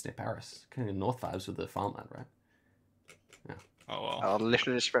 I think it's near Paris. Kind of north vibes with the farmland, right? Yeah. Oh wow. I'll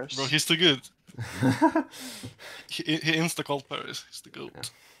literally just press. Bro, he's too good. he insta called Paris. He's the goat. Yeah.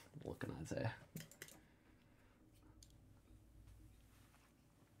 What can I say?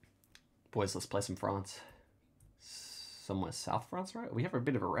 Boys, let's play some France. Somewhere South France, right? We have a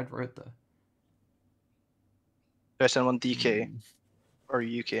bit of a red road though. Do I send one DK or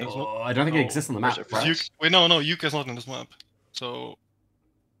UK? Oh, I don't think it exists on the map. Right? Wait, no, UK is not in this map. So.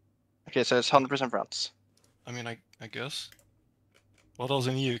 Okay, so it's 100% France. I mean, I guess. What else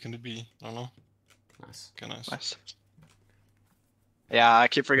in EU can it be? I don't know. Nice. Okay, nice. Yeah, I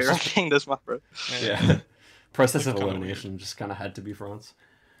keep forgetting this map, bro. Yeah. Process of elimination just kind of had to be France.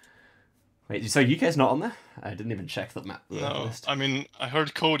 Wait, so UK's not on there? I didn't even check the map. No, list. I mean, I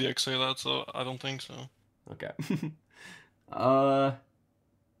heard Kodiak say that, so I don't think so. Okay.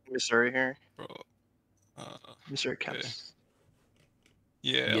 Missouri here. Bro. Missouri, Kansas.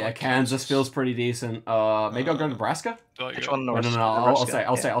 Yeah. Yeah, like Kansas feels pretty decent. Maybe I'll go to Nebraska. Which one? No, I'll stay.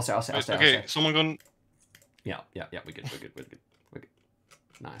 Okay, someone going. Yeah. We're good.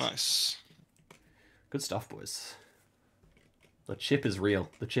 Nice. Nice. Good stuff, boys. The chip is real.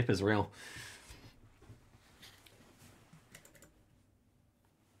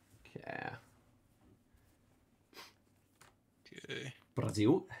 Yeah. Okay.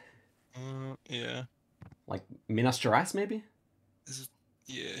 Brazil. Yeah. Like Minas Gerais, maybe? Is it?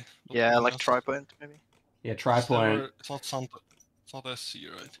 Yeah. Yeah, like Tripoint maybe. Yeah, It's Tripoint. It's not Santa. It's not SC,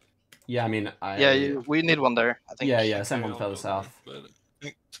 right? Yeah, I mean, Yeah, we need one there, I think. Yeah, send one I'll further go there, south. but I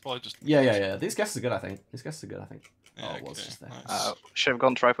think it's probably just. Yeah. These guesses are good, I think. These guesses are good, I think. Yeah, Oh, it was just there. Nice. Should have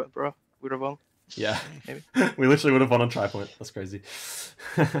gone Tripoint, bro. Would have won. Yeah. Maybe. We literally would have won on Tripoint. That's crazy.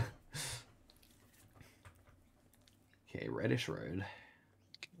 Okay, Reddish Road.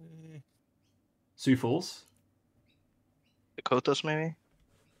 Okay. Sioux Falls? Dakotas, maybe?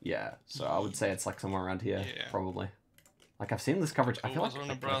 Yeah, so I would say it's like somewhere around here, Yeah. probably. Like, I've seen this coverage. I feel Dakotas like, or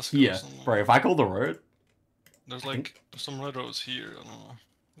like Nebraska or here. something. Bro, if I call the road... There's like some red roads here. I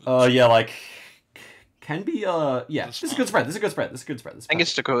don't know. Yeah, like... Can be, yeah. This is a good spread. This is a good spread. This is a good spread. This is I think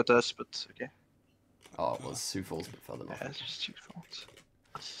it's perfect. Dakotas, but okay. Oh, it was Sioux Falls a bit further north. Yeah, it's just Sioux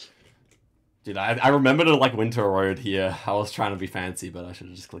Falls. Dude, I remember to like Winter Road here. I was trying to be fancy, but I should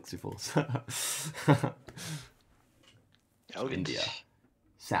have just clicked Sioux Falls. India.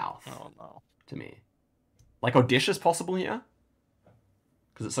 South. Oh no. To me. Like Odisha's possible here?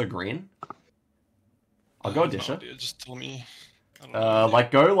 Because it's so green. I'll go No Odisha. idea, just tell me. I don't know.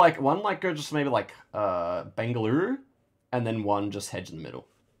 Like go just maybe like Bengaluru, and then one just hedge in the middle.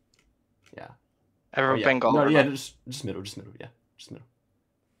 Yeah. Ever yeah. Bengal? No, or yeah, not? just middle, yeah, just middle.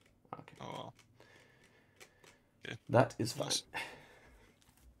 Okay. Oh well. Okay. That is fine. Nice.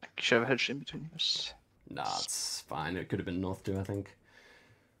 Should have hedged in between us. Nah, it's fine. It could have been north too, I think.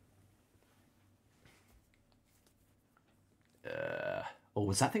 Oh,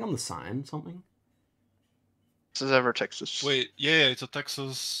 was that thing on the sign something? This is ever Texas. Wait, yeah, it's a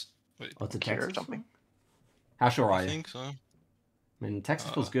Texas. Wait. Oh, it's a Care or Texas something. thing? How sure are I you? think so. I mean,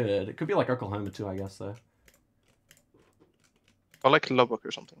 Texas feels good. It could be like Oklahoma too, I guess, though. Or like Lubbock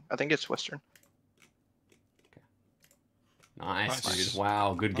or something. I think it's Western. Nice, Nice. dude.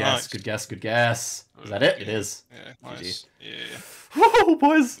 Wow, good guess, Nice. good guess, good guess. Is that it? It is. Yeah, GG. nice. Yeah. Whoa,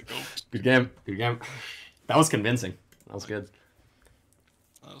 boys! The goat. Good game, good game. That was convincing. That was good.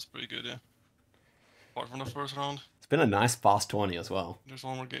 That was pretty good, yeah. Apart from the first round, It's been a nice fast 20 as well. there's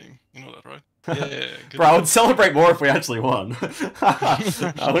one more game. You know that, right? Yeah. Good. Bro, I would celebrate more if we actually won.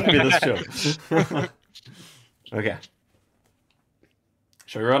 I wouldn't be this chill. Okay.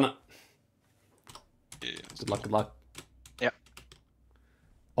 Shall we run it? Yeah. Good luck, good luck. Yeah.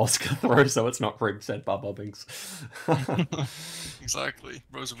 Oscar throw so it's not rigged, said Bob Binks. Exactly.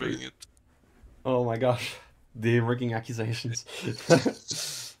 Bro's rigging it. Oh my gosh. The rigging accusations.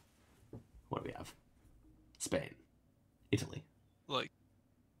 What do we have? Spain. Italy. Like,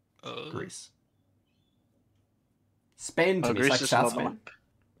 Greece. Spain to me is Greece like is South not Spain. on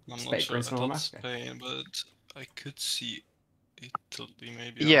I'm Spain, not sure. I Greece, not thought Alaska. Spain, but I could see Italy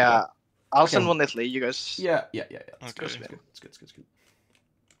maybe. Yeah. I'll Okay. send one Italy, you guys. Yeah. It's Okay. good, it's good, it's good, it's good, it's good.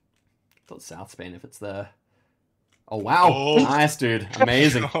 Thought South Spain if it's there. Oh wow! Oh. Nice, dude.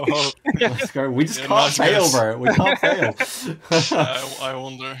 Amazing. Oh. Let's go. We just Yeah, can't nice fail, guess. bro. We can't fail. I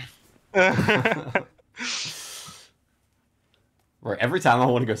wonder. Bro, every time I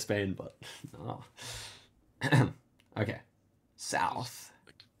want to go Spain, but no. Okay. South.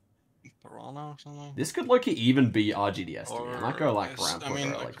 Piranha or something? This could low-key even be RGDS to me. I might go like Yes, brown, I purple,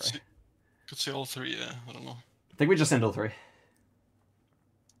 mean, or I like could gray. could see all three, yeah. I don't know. I think we just send all three.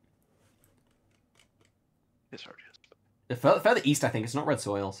 It's hard. Further east, I think it's not red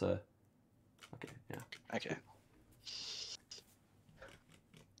soil, so. Okay, yeah. Okay.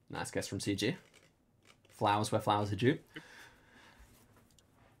 Nice guess from CG. Flowers where flowers are due.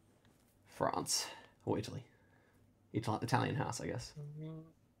 France or Italy. Italian house, I guess.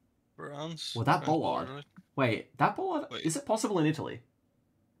 France. Well, that French bollard. bollard, Wait, that bollard. Wait. Is it possible in Italy?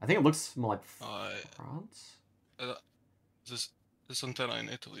 I think it looks more like right? France. This antenna in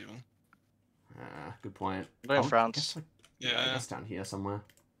Italy even. Good point. Go in I would France. guess, like, Yeah. I guess down here somewhere.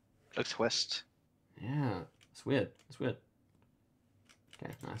 Looks west. Yeah, it's weird. It's weird.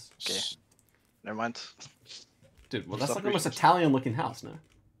 Okay, nice. Okay. Never mind. Dude, well, It's that's not like almost recent. Italian-looking house, no?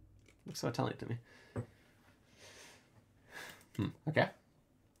 Looks so Italian to me. Okay.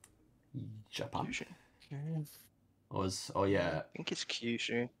 Japan. Kyushu. Oh yeah. I think it's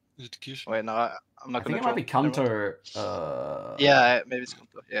Kyushu. Is it Kyushu? Wait, no, I'm not I think gonna. it might be draw. Never mind. Kanto. Yeah, maybe it's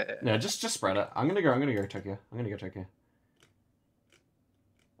Kanto. Yeah. No, just spread it. I'm gonna go Tokyo. Wait.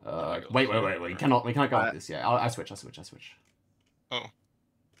 We cannot go like this. Yeah, I switch. Oh.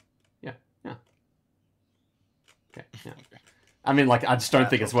 Yeah. Okay. Yeah. I mean, like, I just don't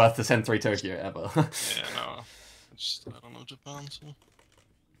think it's worth to send 3 Tokyo ever. Yeah, no. I don't know Japan, so.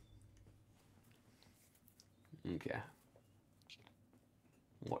 Okay.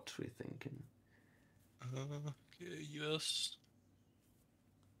 What we thinking? Okay, US.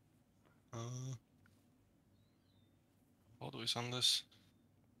 do we send this?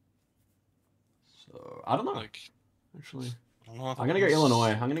 So I don't know. Like, Actually, I don't know. I'm gonna go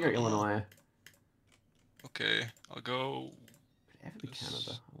Illinois. I'm gonna go Illinois. Okay, I'll go. Could it ever be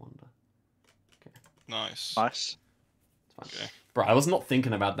Canada? I wonder. Okay. Nice. Nice. Okay. Bro, I was not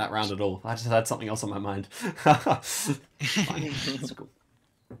thinking about that round at all. I just had something else on my mind. Fine. That's cool.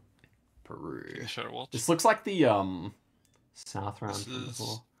 Peru. Can you share what? This looks like the South round This from is-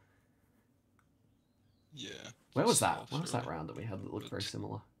 before. Yeah. Where was that? South, Where was that really. round that we had that looked very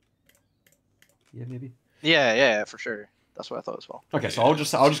similar? Yeah, maybe. Yeah, for sure. That's what I thought as well. Okay, so I'll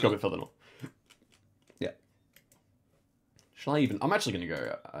just go a bit further north. Yeah. Shall I even? I'm actually gonna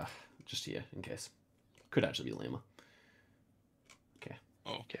go just here in case. Could actually be Lima. Okay.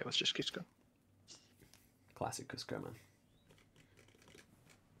 Oh. Okay, let's just Cusco. Classic Cusco, man.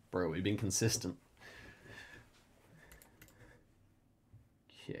 Bro, we've been consistent.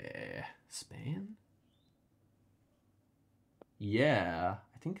 Okay. Spain? Yeah,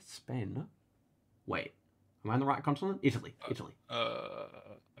 I think it's Spain, no? Wait. Am I on the right continent? Italy. Italy. I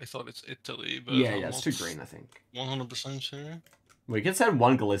thought it's Italy, but Yeah, I'm yeah, it's not too green, I think. 100% sure. We could send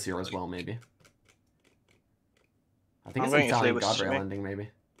one Galicia as well, maybe. I think I'm it's an going Italy Italian with guardrail Simi. ending, maybe.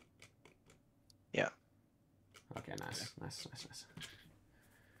 Yeah. Okay, nice. Nice.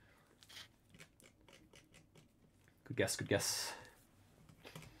 Good guess, good guess.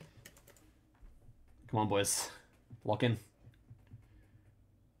 Come on, boys. Lock in.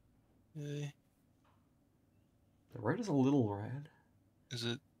 Yay. The road is a little red. Is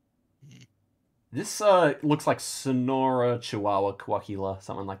it? This looks like Sonora, Chihuahua, Coahuila,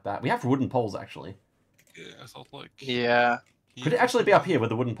 something like that. We have wooden poles, actually. Yeah, I thought like. Yeah. Could it actually be up here with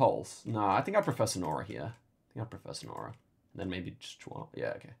the wooden poles? No, I think I prefer Sonora here. I think I prefer Sonora. And then maybe just Chihuahua.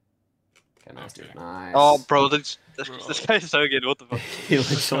 Yeah, okay. Okay, nice, dude. Nice. Oh, bro, this guy's so good. What the fuck? He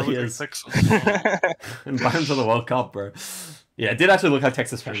literally is. Invite him to the World Cup, bro. Yeah, it did actually look like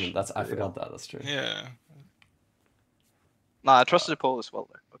Texas Payment. I forgot that. That's true. Yeah. Nah, I trusted the poll as well,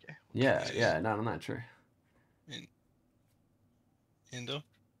 though. Okay. Yeah, no, true. Indo?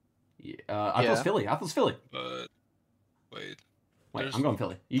 Yeah, I thought it was Philly. I thought it was Philly. But wait. Wait, there's- I'm going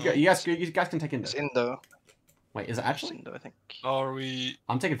Philly. You no, guys can take Indo. It's Indo. Wait, is it actually? Indo, I think. Are we?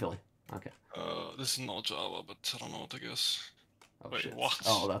 I'm taking Philly. Okay. This is not Java, but I don't know what I guess. Oh, Wait, shit. what?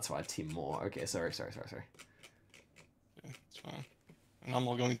 Oh, that's why Timor. Okay, sorry. Okay, it's fine. And I'm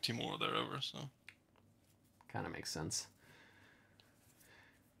not going to Timor there ever, so. Kind of makes sense.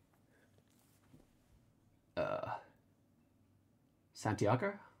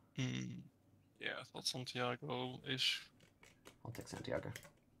 Santiago? Yeah, I thought Santiago-ish. I'll take Santiago.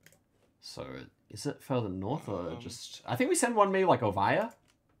 So, is it further north or just... I think we send one maybe like Ovaya?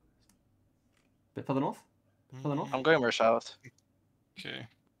 Bit further north? Further north? I'm going more south. Okay. I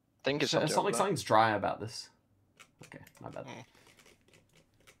think it's So, Santiago, though. something's dry about this. Okay, my bad. Okay,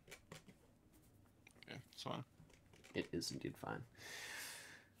 it's fine. It is indeed fine.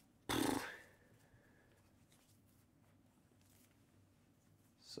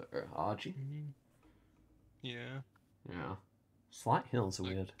 So, Archie? Yeah. Yeah. Slight hills are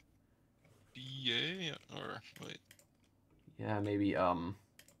weird. BA or wait. Yeah, maybe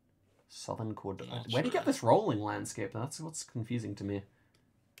Southern Cordova. Not Where do you get sure. this rolling landscape? That's what's confusing to me.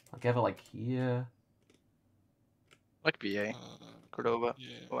 Like ever like here. Like BA. Cordova.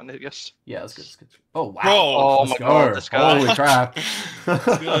 One, I guess. Yeah, that's good. That's good. Oh wow! Bro, oh Let's my go. god, this guy. Holy crap!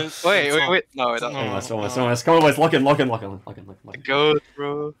 Wait. No, Almost. Come on, boys. Lock in. Go,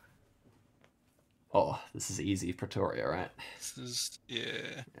 bro. Oh, this is easy. Pretoria, right? This is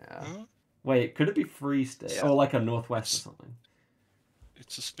yeah. Yeah. Huh? Wait, could it be Free State? Yeah. Oh, like a northwest or something.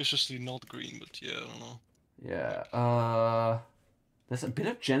 It's suspiciously not green, but yeah, I don't know. Yeah. There's a bit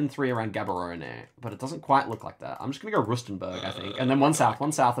of Gen 3 around Gaborone, but it doesn't quite look like that. I'm just gonna go Rustenburg, I think, and then one south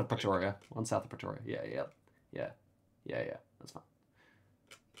of Pretoria. Yeah. That's fine.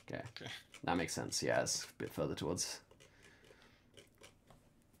 Okay. That makes sense. Yeah, it's a bit further towards.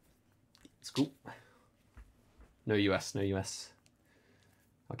 It's cool. No US.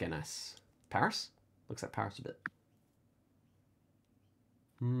 Okay, nice. Paris? Looks like Paris a bit.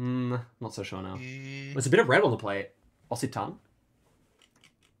 Not so sure now. There's a bit of red on the plate. Occitan.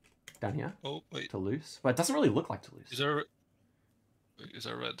 Down here. Oh wait. Toulouse. But it doesn't really look like Toulouse. Is there? Wait, is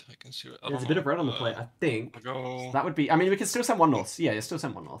there red? I can see it. There's a bit of red on the plate, I think. I'll go. So that would be. I mean, we can still send one north. Yeah, still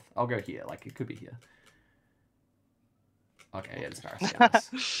send one north. I'll go here. Like it could be here. Okay, yeah, it's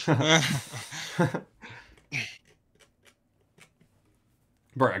Paris. Yeah,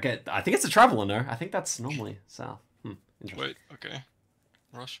 Bro, okay, I think it's a traveler, no? I think that's normally south. Interesting. Wait, okay.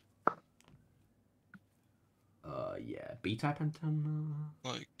 Rush. Yeah, B-type antenna.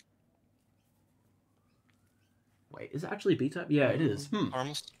 Like. Wait, is it actually B-type? Yeah, it is.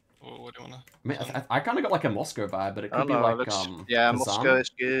 Harmless. Or what do you wanna? I mean, I kind of got like a Moscow vibe, but it I could don't be know. like Yeah, Kazan? Moscow is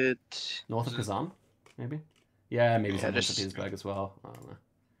good. North of Kazan, maybe. Yeah, maybe Yeah, something just- St. Petersburg as well. I don't know.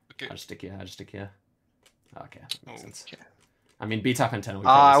 Okay. I just stick here. I just stick here. Okay, that makes sense. Okay. I mean, B-type antenna. We I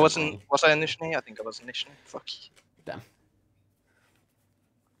probably wasn't. wrong. Was I in Nizhny? I think I was in Nizhny. Fuck. Damn.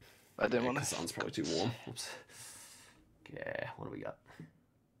 I didn't Yeah, want to. Kazan's probably too warm. Oops. Okay, what do we got?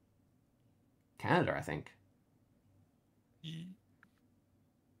 Canada, I think.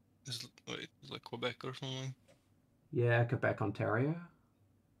 Is like Quebec or something? Yeah, Quebec, Ontario.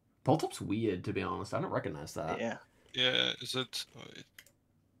 Poltop's weird, to be honest. I don't recognize that. Yeah. Yeah, is it? Wait.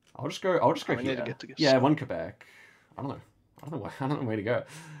 I'll just go. I'll just go We need to here. get to guess. Yeah, one Quebec. I don't know. I don't know where to go.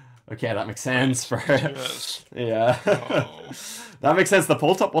 Okay, that makes sense, bro. US. Yeah. Oh. That makes sense. The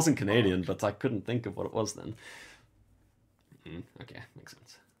Poltop wasn't Canadian, but I couldn't think of what it was then. Okay, makes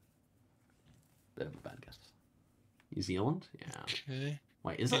sense. Bit of a bad guess. New Zealand? Yeah. Okay.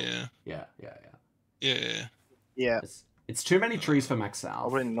 Wait, is it? Yeah. Yeah. Yeah. It's too many trees for Max South.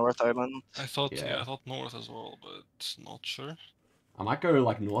 Over in North Island. I thought Yeah. I thought north as well, but not sure. I might go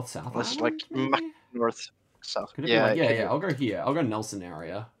like north-south. It's Island, like maybe? north south. Could it be Yeah. like, it yeah, could yeah. be. I'll go here. I'll go Nelson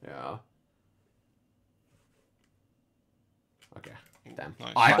area. Yeah. Okay. Damn.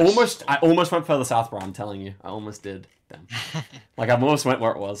 Nice. I almost went further south, bro. I'm telling you, I almost did. Damn. Like I almost went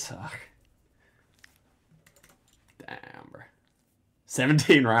where it was. Ugh. Damn, bro.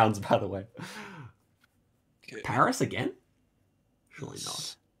 17 rounds, by the way. Okay. Paris again? Surely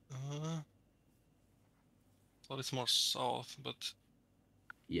not. Thought it's more south, but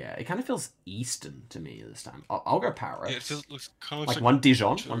Yeah, it kind of feels eastern to me this time. I'll go Paris. yeah, it feels looks kind of like one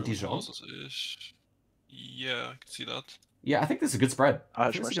Dijon. two One Dijon. houses-ish. Yeah, I can see that. Yeah, I think this is a good spread. I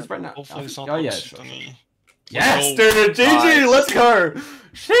Ah, think it's a sure. good spread now. Hopefully it's not Oh yeah, much sure. than Yes, Let's go. dude, GG, Nice. let's go.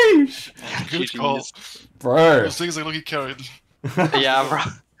 Sheesh, Good call. bro. Those things are looking carried. Yeah, bro.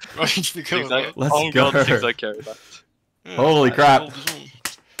 Right, because Let's On go. God, things I carry that. yeah, Holy I crap. hold this one.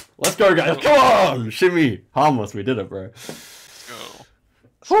 Let's go, guys. Come on, shimmy, harmless. We did it, bro. Go.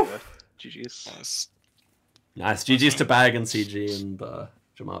 Whew. GG's. Nice. Nice. GG's to Bag and CG and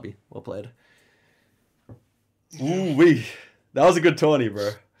Jamabi. Well played. Ooh wee. That was a good tourney,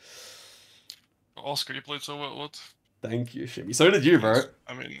 bro. Oscar, you played so well. What? Thank you, shimmy. So did you, bro.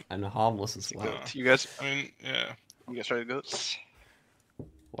 I mean, And harmless as well. yeah. You guys, I mean, yeah. you guys ready to go?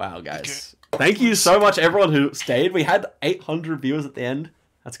 Wow, guys. Thank you so much, everyone who stayed. We had 800 viewers at the end.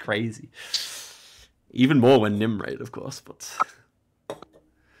 That's crazy. Even more when Nim raid, of course, but...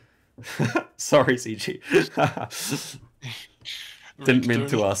 Sorry, CG. Didn't mean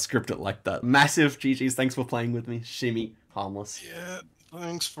to script it like that. Massive GG's. Thanks for playing with me. Shimmy, harmless. Yeah,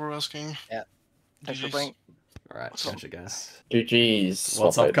 thanks for asking. Yeah. Thanks for GG's. playing. Alright, catch you guys. GG's.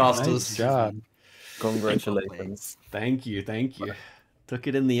 What's up, casters? Nice job. Congratulations. Thank you, thank you. Took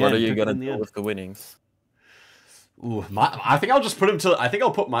it in the What end. are you took it gonna in the do end. with the winnings? Ooh, I think I'll just put him to. I think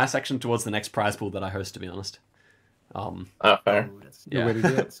I'll put my section towards the next prize pool that I host. To be honest. Fair. Yeah. Way to do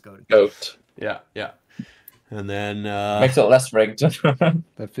it. Goat. Yeah, yeah. And then Makes it less rigged.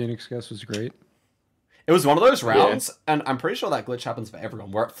 That Phoenix guess was great. it was one of those rounds, and I'm pretty sure that glitch happens for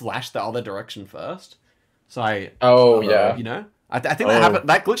everyone, where it flashed the other direction first. So yeah. you know, I think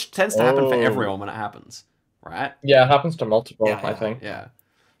that glitch tends to happen for everyone when it happens, right? Yeah, it happens to multiple, I think. Yeah.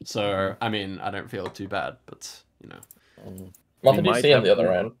 So I mean, I don't feel too bad, but you know. What did you see on the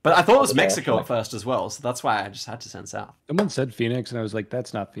other end? But I thought it was Mexico at first as well, so that's why I just had to send south. Someone said Phoenix, and I was like,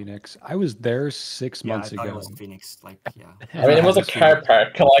 "That's not Phoenix." I was there 6 Yeah, months I thought ago. it was Phoenix. Like, yeah. I mean, it was a car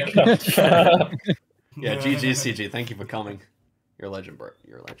park. Like, Yeah, GG CG, thank you for coming. You're a legend, bro.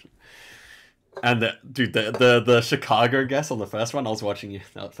 You're a legend. And dude, the Chicago guess on the first one, I was watching you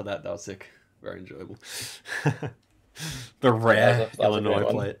for that. That was sick. Very enjoyable. The rare that's a Illinois great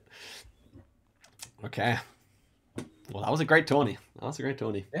one. plate. Okay. Well, that was a great tourney.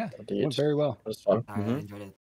 Yeah, Indeed. went very well. It was fun. I enjoyed it.